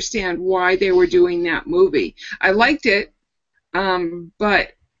didn't understand why they were doing that movie. I liked it,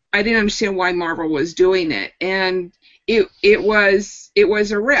 but I didn't understand why Marvel was doing it, and it was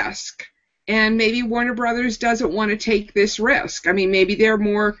a risk. And maybe Warner Brothers doesn't want to take this risk. I mean, maybe they're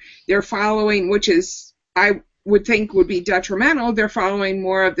following, which is I would think would be detrimental. They're following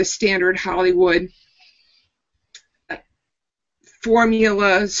more of the standard Hollywood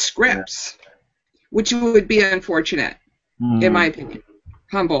formula scripts, which would be unfortunate, in my opinion.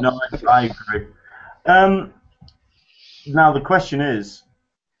 Humble. No, I agree. Now the question is,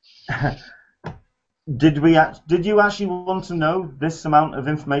 did you actually want to know this amount of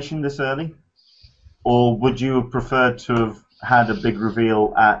information this early, or would you have preferred to have had a big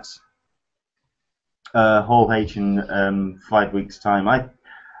reveal at Hall H in 5 weeks' time?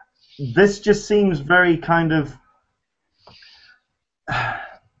 This just seems very kind of.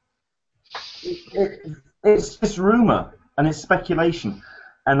 It's just rumor and it's speculation,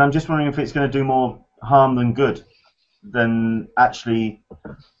 and I'm just wondering if it's going to do more harm than good, than actually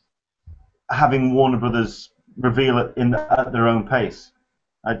having Warner Brothers reveal it at their own pace.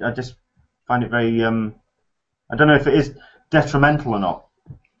 I just find it very. I don't know if it is detrimental or not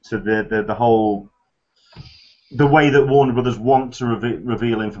to the whole. The way that Warner Brothers want to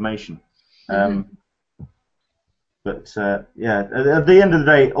reveal information. But yeah, at the end of the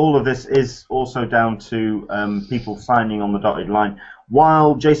day, all of this is also down to people signing on the dotted line.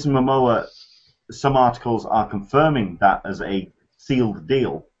 While Jason Momoa some articles are confirming that as a sealed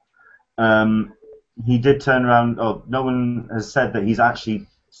deal. He did turn around. Oh, no one has said that he's actually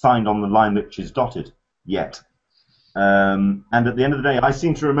signed on the line which is dotted yet. And at the end of the day, I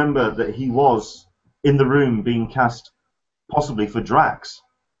seem to remember that he was in the room being cast possibly for Drax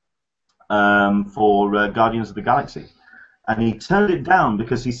for Guardians of the Galaxy. And he turned it down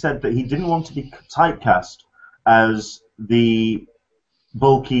because he said that he didn't want to be typecast as the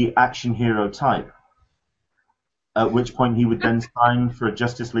bulky action hero type. At which point he would then sign for a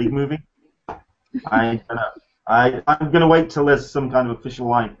Justice League movie. I don't know. I'm going to wait till there's some kind of official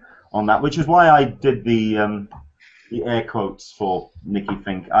line on that, which is why I did the air quotes for Nikki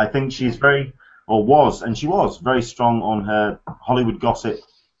Fink. I think she's very, or was, and she was very strong on her Hollywood gossip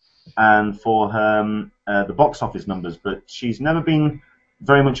and for her the box office numbers, but she's never been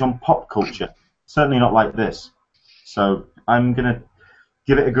very much on pop culture. Certainly not like this. So I'm going to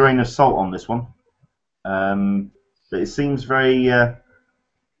give it a grain of salt on this one. But it seems very... yeah,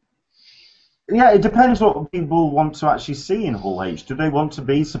 it depends what people want to actually see in Hall H. Do they want to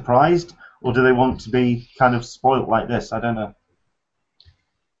be surprised, or do they want to be kind of spoilt like this? I don't know.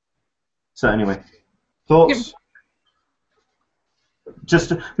 So anyway, thoughts?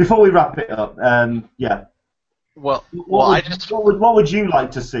 Just before we wrap it up, yeah. Well, what would you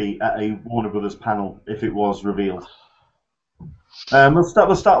like to see at a Warner Brothers panel if it was revealed? We'll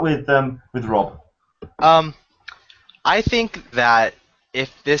start with Rob. I think that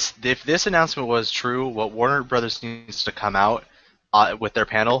if this announcement was true, what Warner Brothers needs to come out with their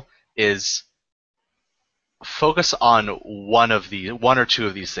panel is focus on one or two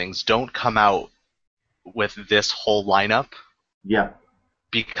of these things. Don't come out with this whole lineup. Yeah.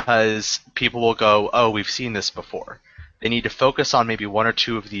 Because people will go, oh, we've seen this before. They need to focus on maybe one or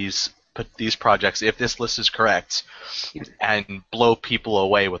two of these projects, if this list is correct, and blow people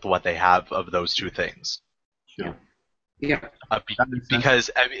away with what they have of those two things. Sure. Yeah.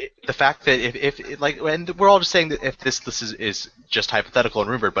 Because the fact that if and we're all just saying that if this list is just hypothetical and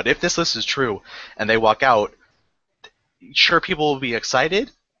rumored, but if this list is true and they walk out, sure, people will be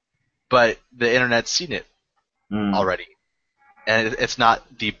excited, but the internet's seen it already, and it's not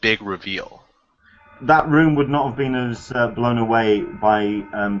the big reveal. That room would not have been as blown away by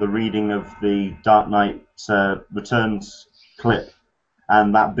the reading of the Dark Knight Returns clip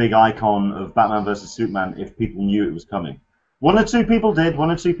and that big icon of Batman vs Superman if people knew it was coming. One or two people did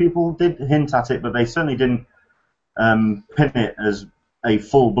hint at it, but they certainly didn't pin it as a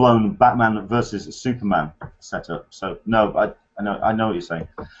full-blown Batman versus Superman setup. So no, I know what you're saying.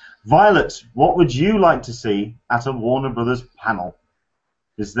 Violet, what would you like to see at a Warner Brothers panel?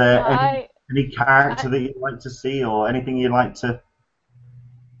 Is there any character that you'd like to see or anything you'd like to...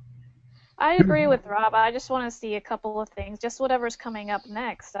 I agree with Rob. I just want to see a couple of things, just whatever's coming up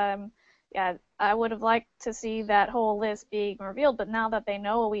next. Yeah, I would have liked to see that whole list being revealed, but now that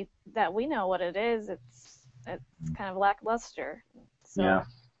we know what it is, it's kind of lackluster. So. Yeah.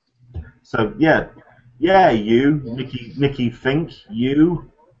 So you, Nikki Fink, you've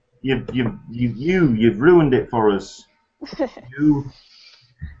ruined it for us. You.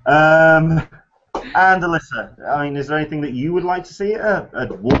 And Alyssa, I mean, is there anything that you would like to see at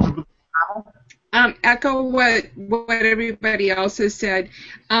Warner Brothers panel? Echo what everybody else has said.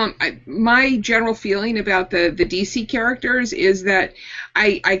 My general feeling about the DC characters is that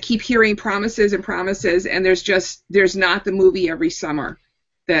I keep hearing promises and promises, and there's not the movie every summer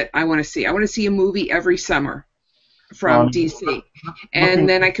that I want to see. I want to see a movie every summer from DC, and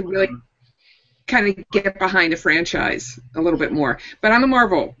then I could really kind of get behind a franchise a little bit more. But I'm a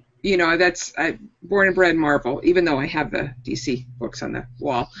Marvel. You know, that's born and bred Marvel, even though I have the DC books on the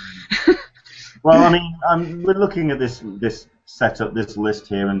wall. Well, I mean, we're looking at this setup, this list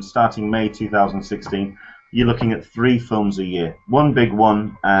here, and starting May 2016, you're looking at 3 films a year. One big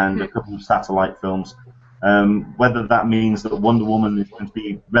one and a couple of satellite films. Whether that means that Wonder Woman is going to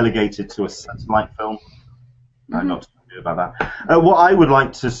be relegated to a satellite film, I'm not sure about that. What I would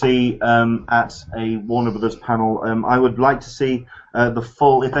like to see at a Warner Brothers panel, I would like to see the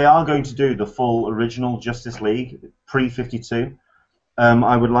full, if they are going to do the full original Justice League, pre-52,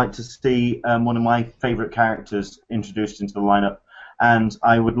 I would like to see one of my favourite characters introduced into the lineup, and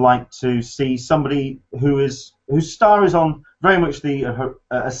I would like to see somebody whose star is on very much the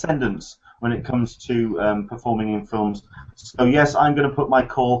ascendance when it comes to performing in films. So yes, I'm going to put my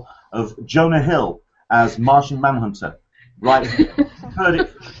call of Jonah Hill as Martian Manhunter. Right here.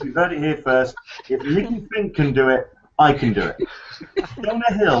 You've heard it here first. If Nikki Fink can do it, I can do it.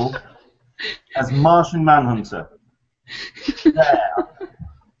 Jonah Hill as Martian Manhunter. There.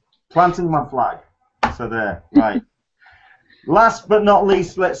 Planting my flag. So there. Right. Last but not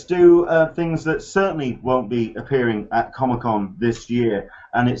least, let's do things that certainly won't be appearing at Comic-Con this year,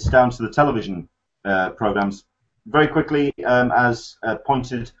 and it's down to the television programs. Very quickly, as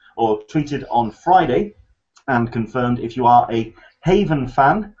pointed or tweeted on Friday and confirmed, if you are a Haven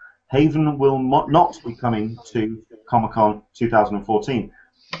fan, Haven will not be coming to Comic-Con 2014.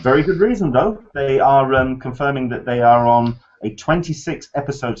 Very good reason, though. They are confirming that they are on a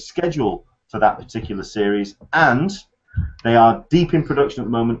 26-episode schedule for that particular series, and they are deep in production at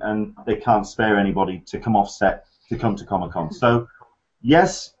the moment, and they can't spare anybody to come off set to come to Comic-Con. So,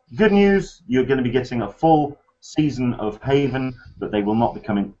 yes, good news. You're going to be getting a full season of Haven, but they will not be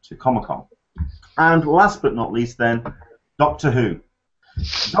coming to Comic-Con. And last but not least, then, Doctor Who.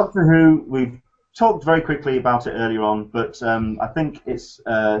 Doctor Who, we've talked very quickly about it earlier on, but I think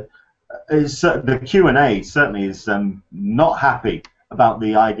the Q&A certainly is not happy about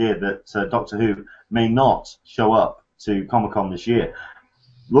the idea that Doctor Who may not show up to Comic-Con this year.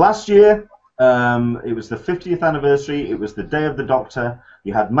 Last year, it was the 50th anniversary, it was the Day of the Doctor,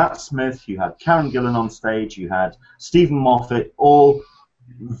 you had Matt Smith, you had Karen Gillan on stage, you had Stephen Moffat, all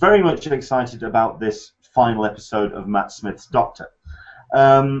very much excited about this final episode of Matt Smith's Doctor.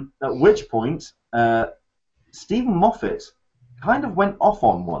 At which point, Stephen Moffat kind of went off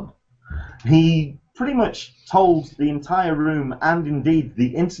on one. He pretty much told the entire room, and indeed the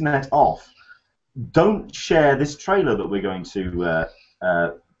internet, off, don't share this trailer that we're going to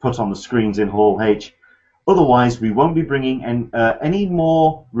put on the screens in Hall H. Otherwise, we won't be bringing any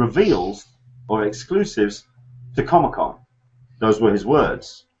more reveals or exclusives to Comic-Con. Those were his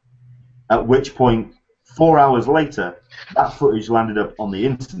words. At which point, 4 hours later, that footage landed up on the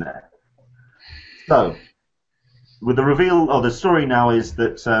internet. So, with the reveal, or the story now is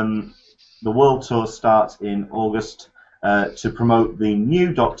that the World Tour starts in August to promote the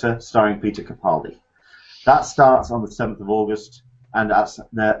new Doctor starring Peter Capaldi. That starts on the 7th of August, and as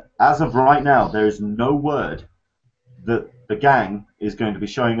of right now, there is no word that the gang is going to be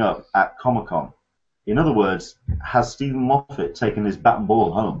showing up at Comic-Con. In other words, has Stephen Moffat taken his bat and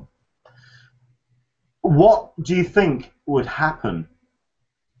ball home? What do you think would happen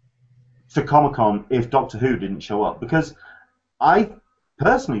to Comic-Con if Doctor Who didn't show up? Because I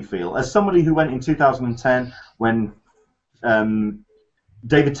personally feel, as somebody who went in 2010 when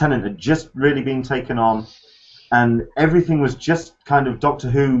David Tennant had just really been taken on, and everything was just kind of Doctor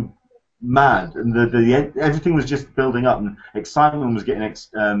Who mad, and everything was just building up, and excitement was getting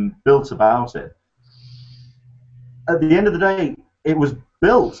built about it. At the end of the day, it was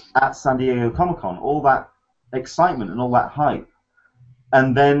built at San Diego Comic-Con, all that excitement and all that hype.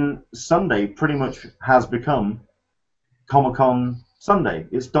 And then Sunday pretty much has become Comic-Con Sunday.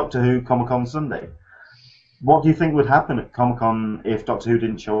 It's Doctor Who Comic-Con Sunday. What do you think would happen at Comic-Con if Doctor Who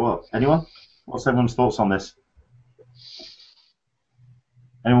didn't show up? Anyone? What's everyone's thoughts on this?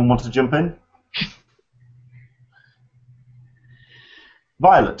 Anyone want to jump in?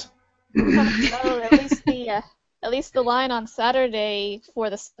 Violet. Oh, at least the line on Saturday for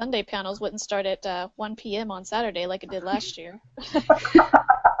the Sunday panels wouldn't start at 1 p.m. on Saturday like it did last year.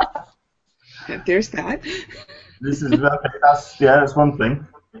 There's that. This is that's one thing.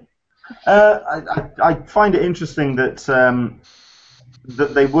 I find it interesting that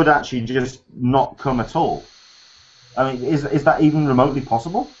that they would actually just not come at all. I mean, is that even remotely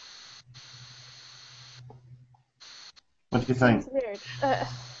possible? What do you think? It's weird.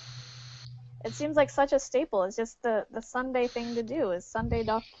 It seems like such a staple. It's just the Sunday thing to do is Sunday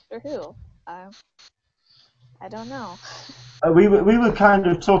Doctor Who. I don't know. We were kind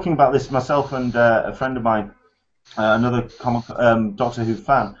of talking about this, myself and a friend of mine, another Doctor Who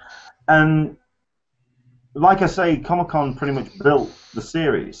fan, and like I say, Comic-Con pretty much built the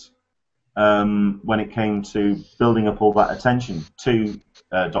series when it came to building up all that attention to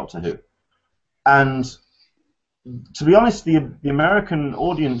Doctor Who, and to be honest, the American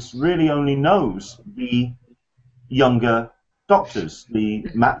audience really only knows the younger Doctors, the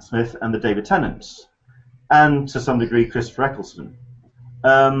Matt Smith and the David Tennants, and to some degree Christopher Eccleston.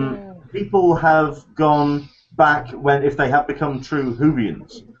 People have gone back if they have become true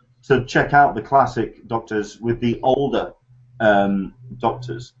Whovians to check out the classic Doctors with the older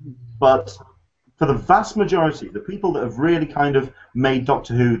Doctors. But for the vast majority, the people that have really kind of made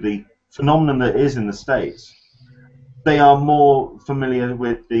Doctor Who the phenomenon that it is in the States, they are more familiar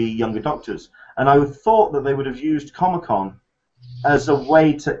with the younger Doctors. And I thought that they would have used Comic-Con as a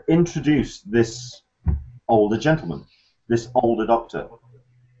way to introduce this older gentleman, this older Doctor.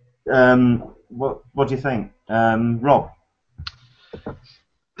 What do you think? Rob?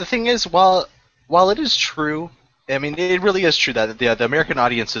 The thing is, while it is true, I mean, it really is true that the American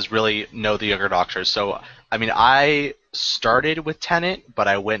audiences really know the younger Doctors. So, I mean, I started with Tenet, but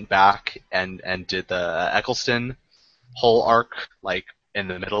I went back and did the Eccleston whole arc like in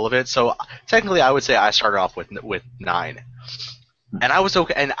the middle of it. So technically, I would say I started off with 9, and I was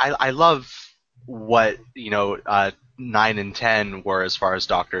okay. And I love what 9 and 10 were as far as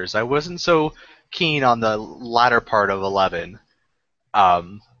Doctors. I wasn't so keen on the latter part of 11.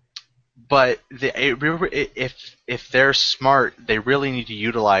 But if they're smart, they really need to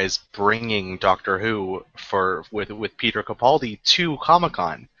utilize bringing Doctor Who with Peter Capaldi to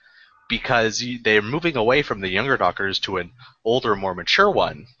Comic-Con, because they're moving away from the younger Doctors to an older, more mature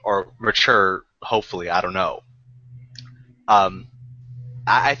one, or mature, hopefully, I don't know.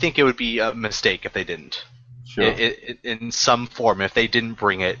 I think it would be a mistake if they didn't. Sure. In some form, if they didn't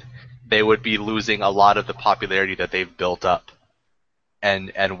bring it, they would be losing a lot of the popularity that they've built up.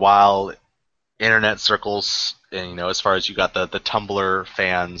 And while internet circles, as far as you got the Tumblr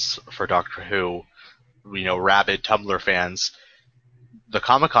fans for Doctor Who, rabid Tumblr fans, the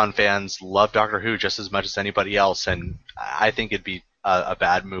Comic-Con fans love Doctor Who just as much as anybody else, and I think it'd be a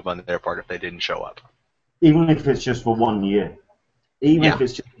bad move on their part if they didn't show up. Even if it's just for 1 year. If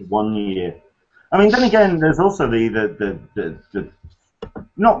it's just 1 year. I mean, then again, there's also the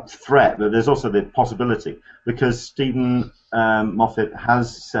not threat, but there's also the possibility, because Stephen Moffat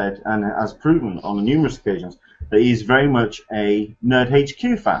has said and has proven on numerous occasions that he's very much a Nerd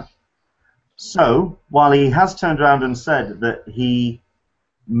HQ fan. So, while he has turned around and said that he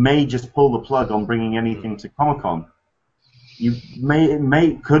may just pull the plug on bringing anything to Comic-Con,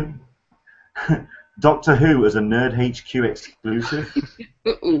 could Doctor Who as a Nerd HQ exclusive?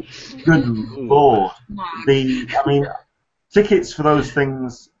 Good Lord. Tickets for those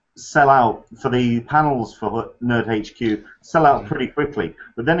things sell out, for the panels for Nerd HQ sell out pretty quickly.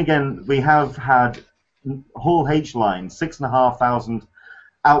 But then again, we have had Hall H line, 6,500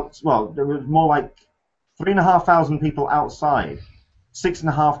 out. Well, there was more like 3,500 people outside,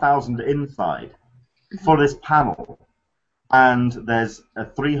 6,500 inside for this panel. And there's a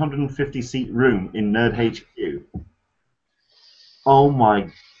 350-seat room in Nerd HQ. Oh my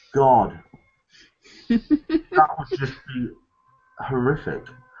God. That would just be horrific.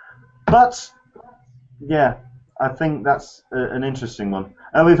 But, yeah, I think that's an interesting one.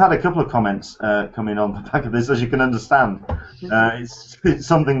 We've had a couple of comments come in on the back of this, as you can understand. It's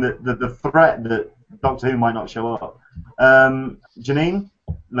something that the threat that Doctor Who might not show up. Janine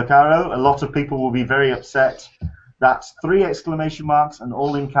Lacaro, a lot of people will be very upset. That's 3 exclamation marks and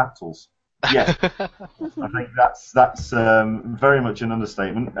all in capitals. Yes, I think that's very much an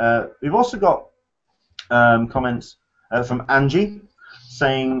understatement. We've also got comments from Angie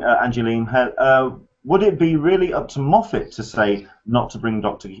saying, Angeline, would it be really up to Moffat to say not to bring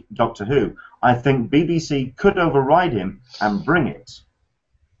Doctor Who? I think BBC could override him and bring it.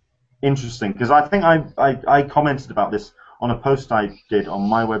 Interesting, because I think I commented about this on a post I did on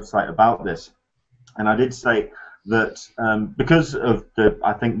my website about this, and I did say that because of the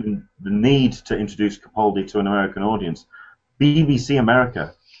need to introduce Capaldi to an American audience, BBC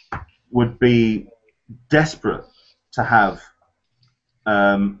America would be desperate to have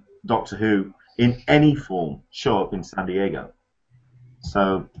Doctor Who in any form show up in San Diego.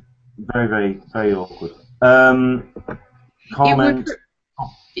 So very, very, very awkward. Comment.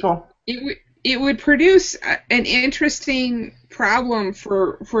 It would produce an interesting problem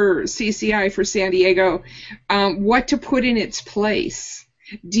for CCI, for San Diego, what to put in its place.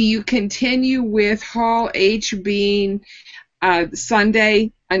 Do you continue with Hall H being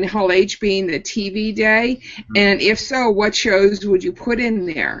Sunday and Hall H being the TV day? And if so, what shows would you put in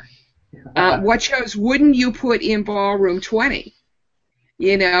there? What shows wouldn't you put in Ballroom 20?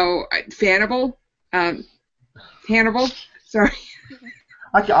 Hannibal? Sorry.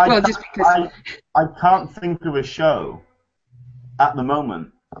 I can't think of a show at the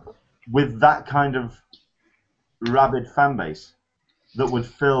moment with that kind of rabid fan base that would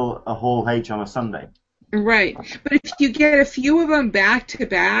fill a Hall H on a Sunday. Right, but if you get a few of them back to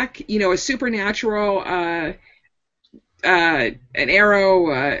back, a Supernatural, an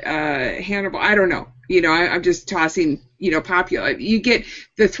Arrow, Hannibal, I don't know. I'm just tossing, popular. You get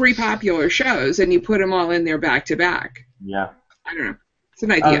the 3 popular shows and you put them all in there back to back. Yeah. I don't know. It's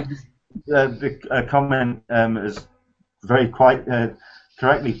an idea. The comment is very quite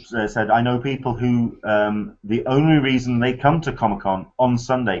correctly said. I know people who the only reason they come to Comic-Con on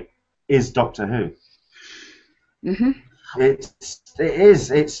Sunday is Doctor Who. Mm-hmm. It's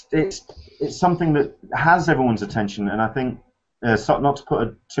something that has everyone's attention, and I think not to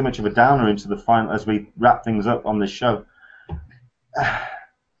put too much of a downer into the final as we wrap things up on this show.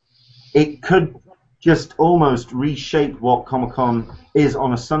 It could just almost reshape what Comic-Con is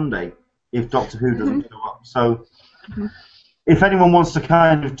on a Sunday if Doctor Who doesn't show up. So if anyone wants to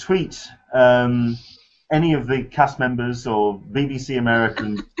kind of tweet any of the cast members or BBC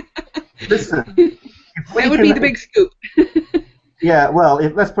American, listen. That would be the big scoop. Yeah, well,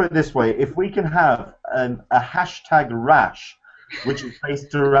 let's put it this way: if we can have a hashtag rash, which is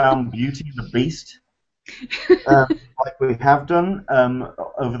based around Beauty and the Beast, like we have done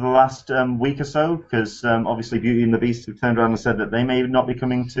over the last week or so, because obviously Beauty and the Beast have turned around and said that they may not be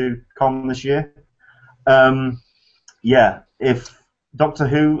coming to Con this year. Yeah, if Doctor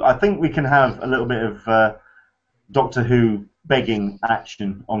Who, I think we can have a little bit of Doctor Who begging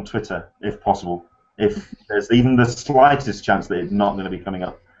action on Twitter, if possible. If there's even the slightest chance that it's not going to be coming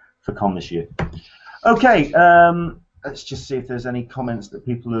up for Con this year. Okay, let's just see if there's any comments that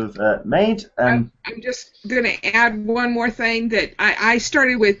people have made. I'm just going to add one more thing, that I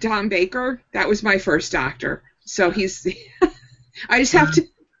started with Tom Baker. That was my first Doctor. So he's... I just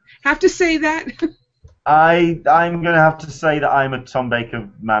have to say that. I'm going to have to say that I'm a Tom Baker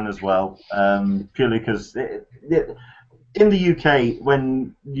man as well, purely because in the UK,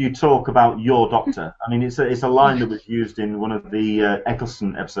 when you talk about your doctor, I mean, it's a line that was used in one of the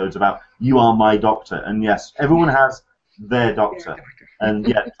Eccleston episodes about "you are my doctor," and yes, everyone has their doctor, and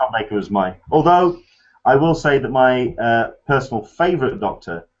yeah, Tom Baker was mine. Although I will say that my personal favourite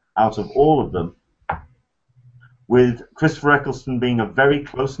doctor out of all of them, with Christopher Eccleston being a very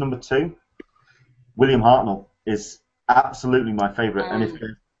close number 2, William Hartnell is absolutely my favourite, and if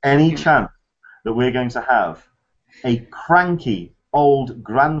there's any chance that we're going to have a cranky old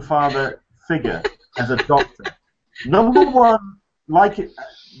grandfather figure as a doctor, number one, like I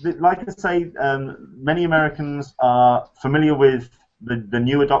say, many Americans are familiar with the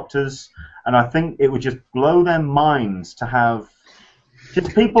newer doctors, and I think it would just blow their minds to have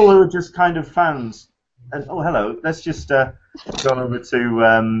just people who are just kind of fans. And oh, hello, let's just go over to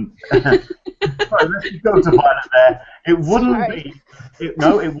sorry, let's just go to Violet there. It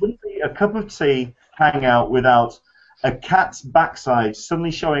wouldn't be a cup of tea hangout without a cat's backside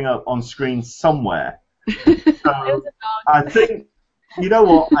suddenly showing up on screen somewhere. So I think, you know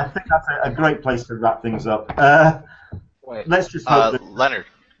what? I think that's a great place to wrap things up. Let's just hope that... Leonard.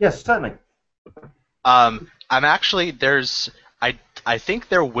 Yes, certainly. I'm actually I think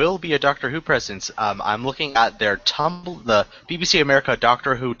there will be a Doctor Who presence. I'm looking at their the BBC America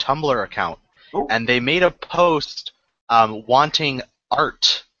Doctor Who Tumblr account, and they made a post wanting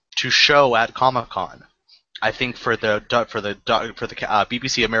art to show at Comic-Con. I think for the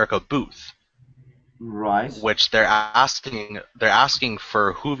BBC America booth, right? Which they're asking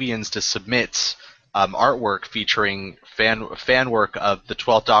for Whovians to submit artwork featuring fan work of the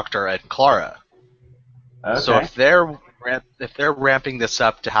 12th Doctor and Clara. Okay. So if they're ramping this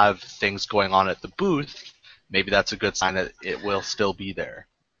up to have things going on at the booth, maybe that's a good sign that it will still be there.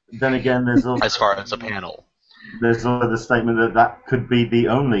 Then again, there's also, as far as a panel, there's also the statement that could be the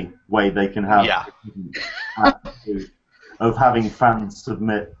only way they can have of having fans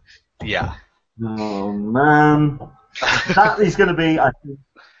submit. Yeah. Oh man, that is going to be. I think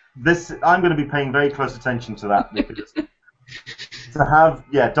I'm going to be paying very close attention to that, because to have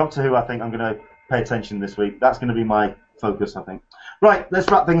Doctor Who, I think I'm going to pay attention this week. That's going to be my focus, I think. Right, let's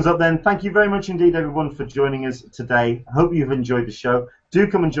wrap things up then. Thank you very much indeed, everyone, for joining us today. I hope you've enjoyed the show. Do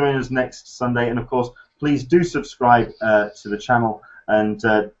come and join us next Sunday, and of course, please do subscribe to the channel, and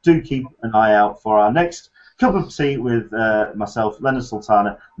do keep an eye out for our next cup of tea with myself, Leonard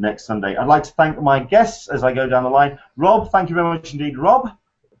Sultana, next Sunday. I'd like to thank my guests as I go down the line. Rob, thank you very much indeed. Rob?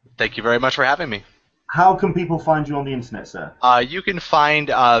 Thank you very much for having me. How can people find you on the internet, sir? You can find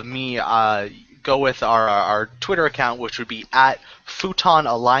me, go with our Twitter account, which would be at Futon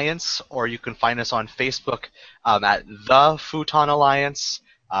Alliance, or you can find us on Facebook at The Futon Alliance.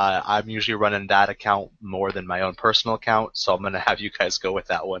 I'm usually running that account more than my own personal account, so I'm going to have you guys go with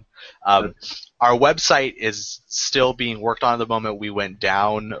that one. Our website is still being worked on at the moment. We went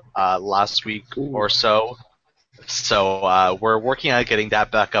down last week or so. So we're working on getting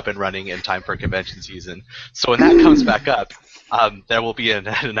that back up and running in time for convention season. So when that comes back up, there will be an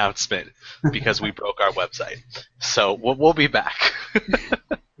announcement, because we broke our website. So we'll be back.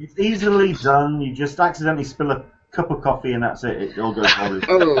 It's easily done. You just accidentally spill a cup of coffee and that's it. It all goes horribly.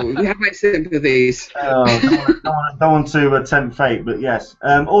 Oh, you have my sympathies. Don't want to tempt fate, but yes.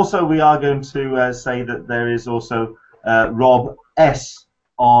 Also, we are going to say that there is also Rob S.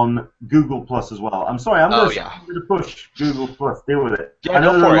 on Google Plus as well. I'm sorry, I'm going to push Google Plus. Deal with it. Yeah,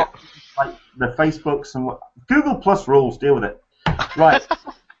 go for it. Like the Facebooks and Google Plus rules. Deal with it. Right.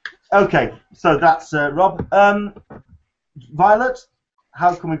 Okay. So that's Rob. Violet,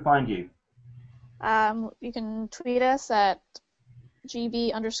 how can we find you? You can tweet us at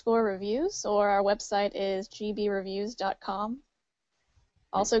GB_reviews, or our website is gbreviews.com.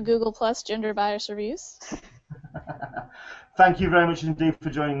 Also Google Plus Gender Bias Reviews. Thank you very much indeed for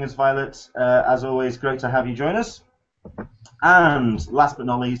joining us, Violet. As always, great to have you join us. And last but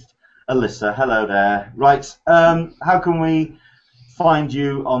not least, Alyssa. Hello there. Right, how can we find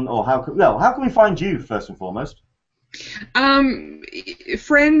you on, or how can we find you first and foremost?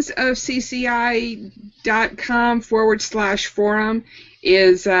 friendsofcci.com/forum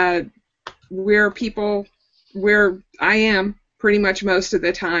is where I am pretty much most of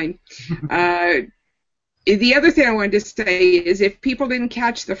the time. The other thing I wanted to say is if people didn't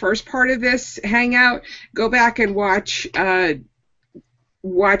catch the first part of this hangout, go back and watch the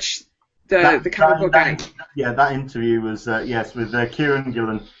comic book guy. Yeah, that interview was yes, with Kieran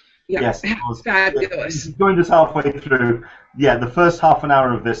Gillen. Yeah, yes, it was fabulous. He joined us halfway through. Yeah, the first half an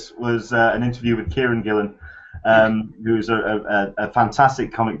hour of this was an interview with Kieran Gillen, who's a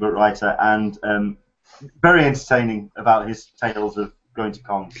fantastic comic book writer and very entertaining about his tales of going to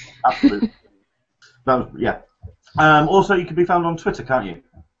cons. Absolutely. Also, you can be found on Twitter, can't you?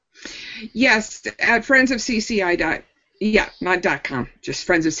 Yes, at friendsofcci. Not .com, just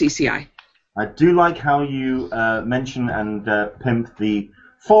Friends of CCI. I do like how you mention and pimp the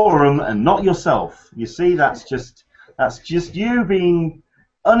forum and not yourself. You see, that's just you being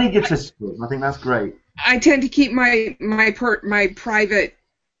unegotistical. I think that's great. I tend to keep my private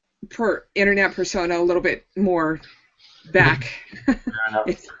internet persona a little bit more back. Fair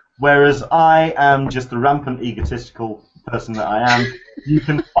enough. Whereas I am just the rampant egotistical person that I am. You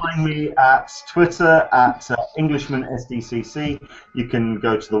can find me at Twitter at EnglishmanSDCC. You can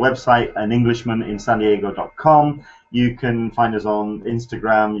go to the website anenglishmaninsandiego.com. You can find us on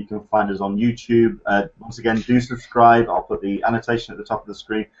Instagram. You can find us on YouTube. Once again, do subscribe. I'll put the annotation at the top of the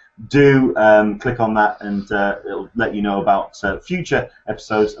screen. Do click on that, and it'll let you know about future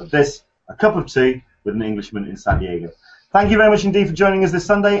episodes of this, A Cup of Tea with an Englishman in San Diego. Thank you very much indeed for joining us this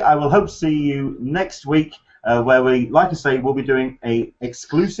Sunday. I will hope to see you next week, where we, like I say, we'll be doing a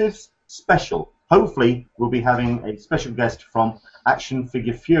exclusive special. Hopefully, we'll be having a special guest from Action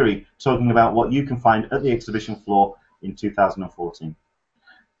Figure Fury, talking about what you can find at the exhibition floor in 2014.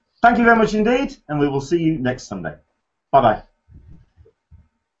 Thank you very much indeed, and we will see you next Sunday. Bye-bye.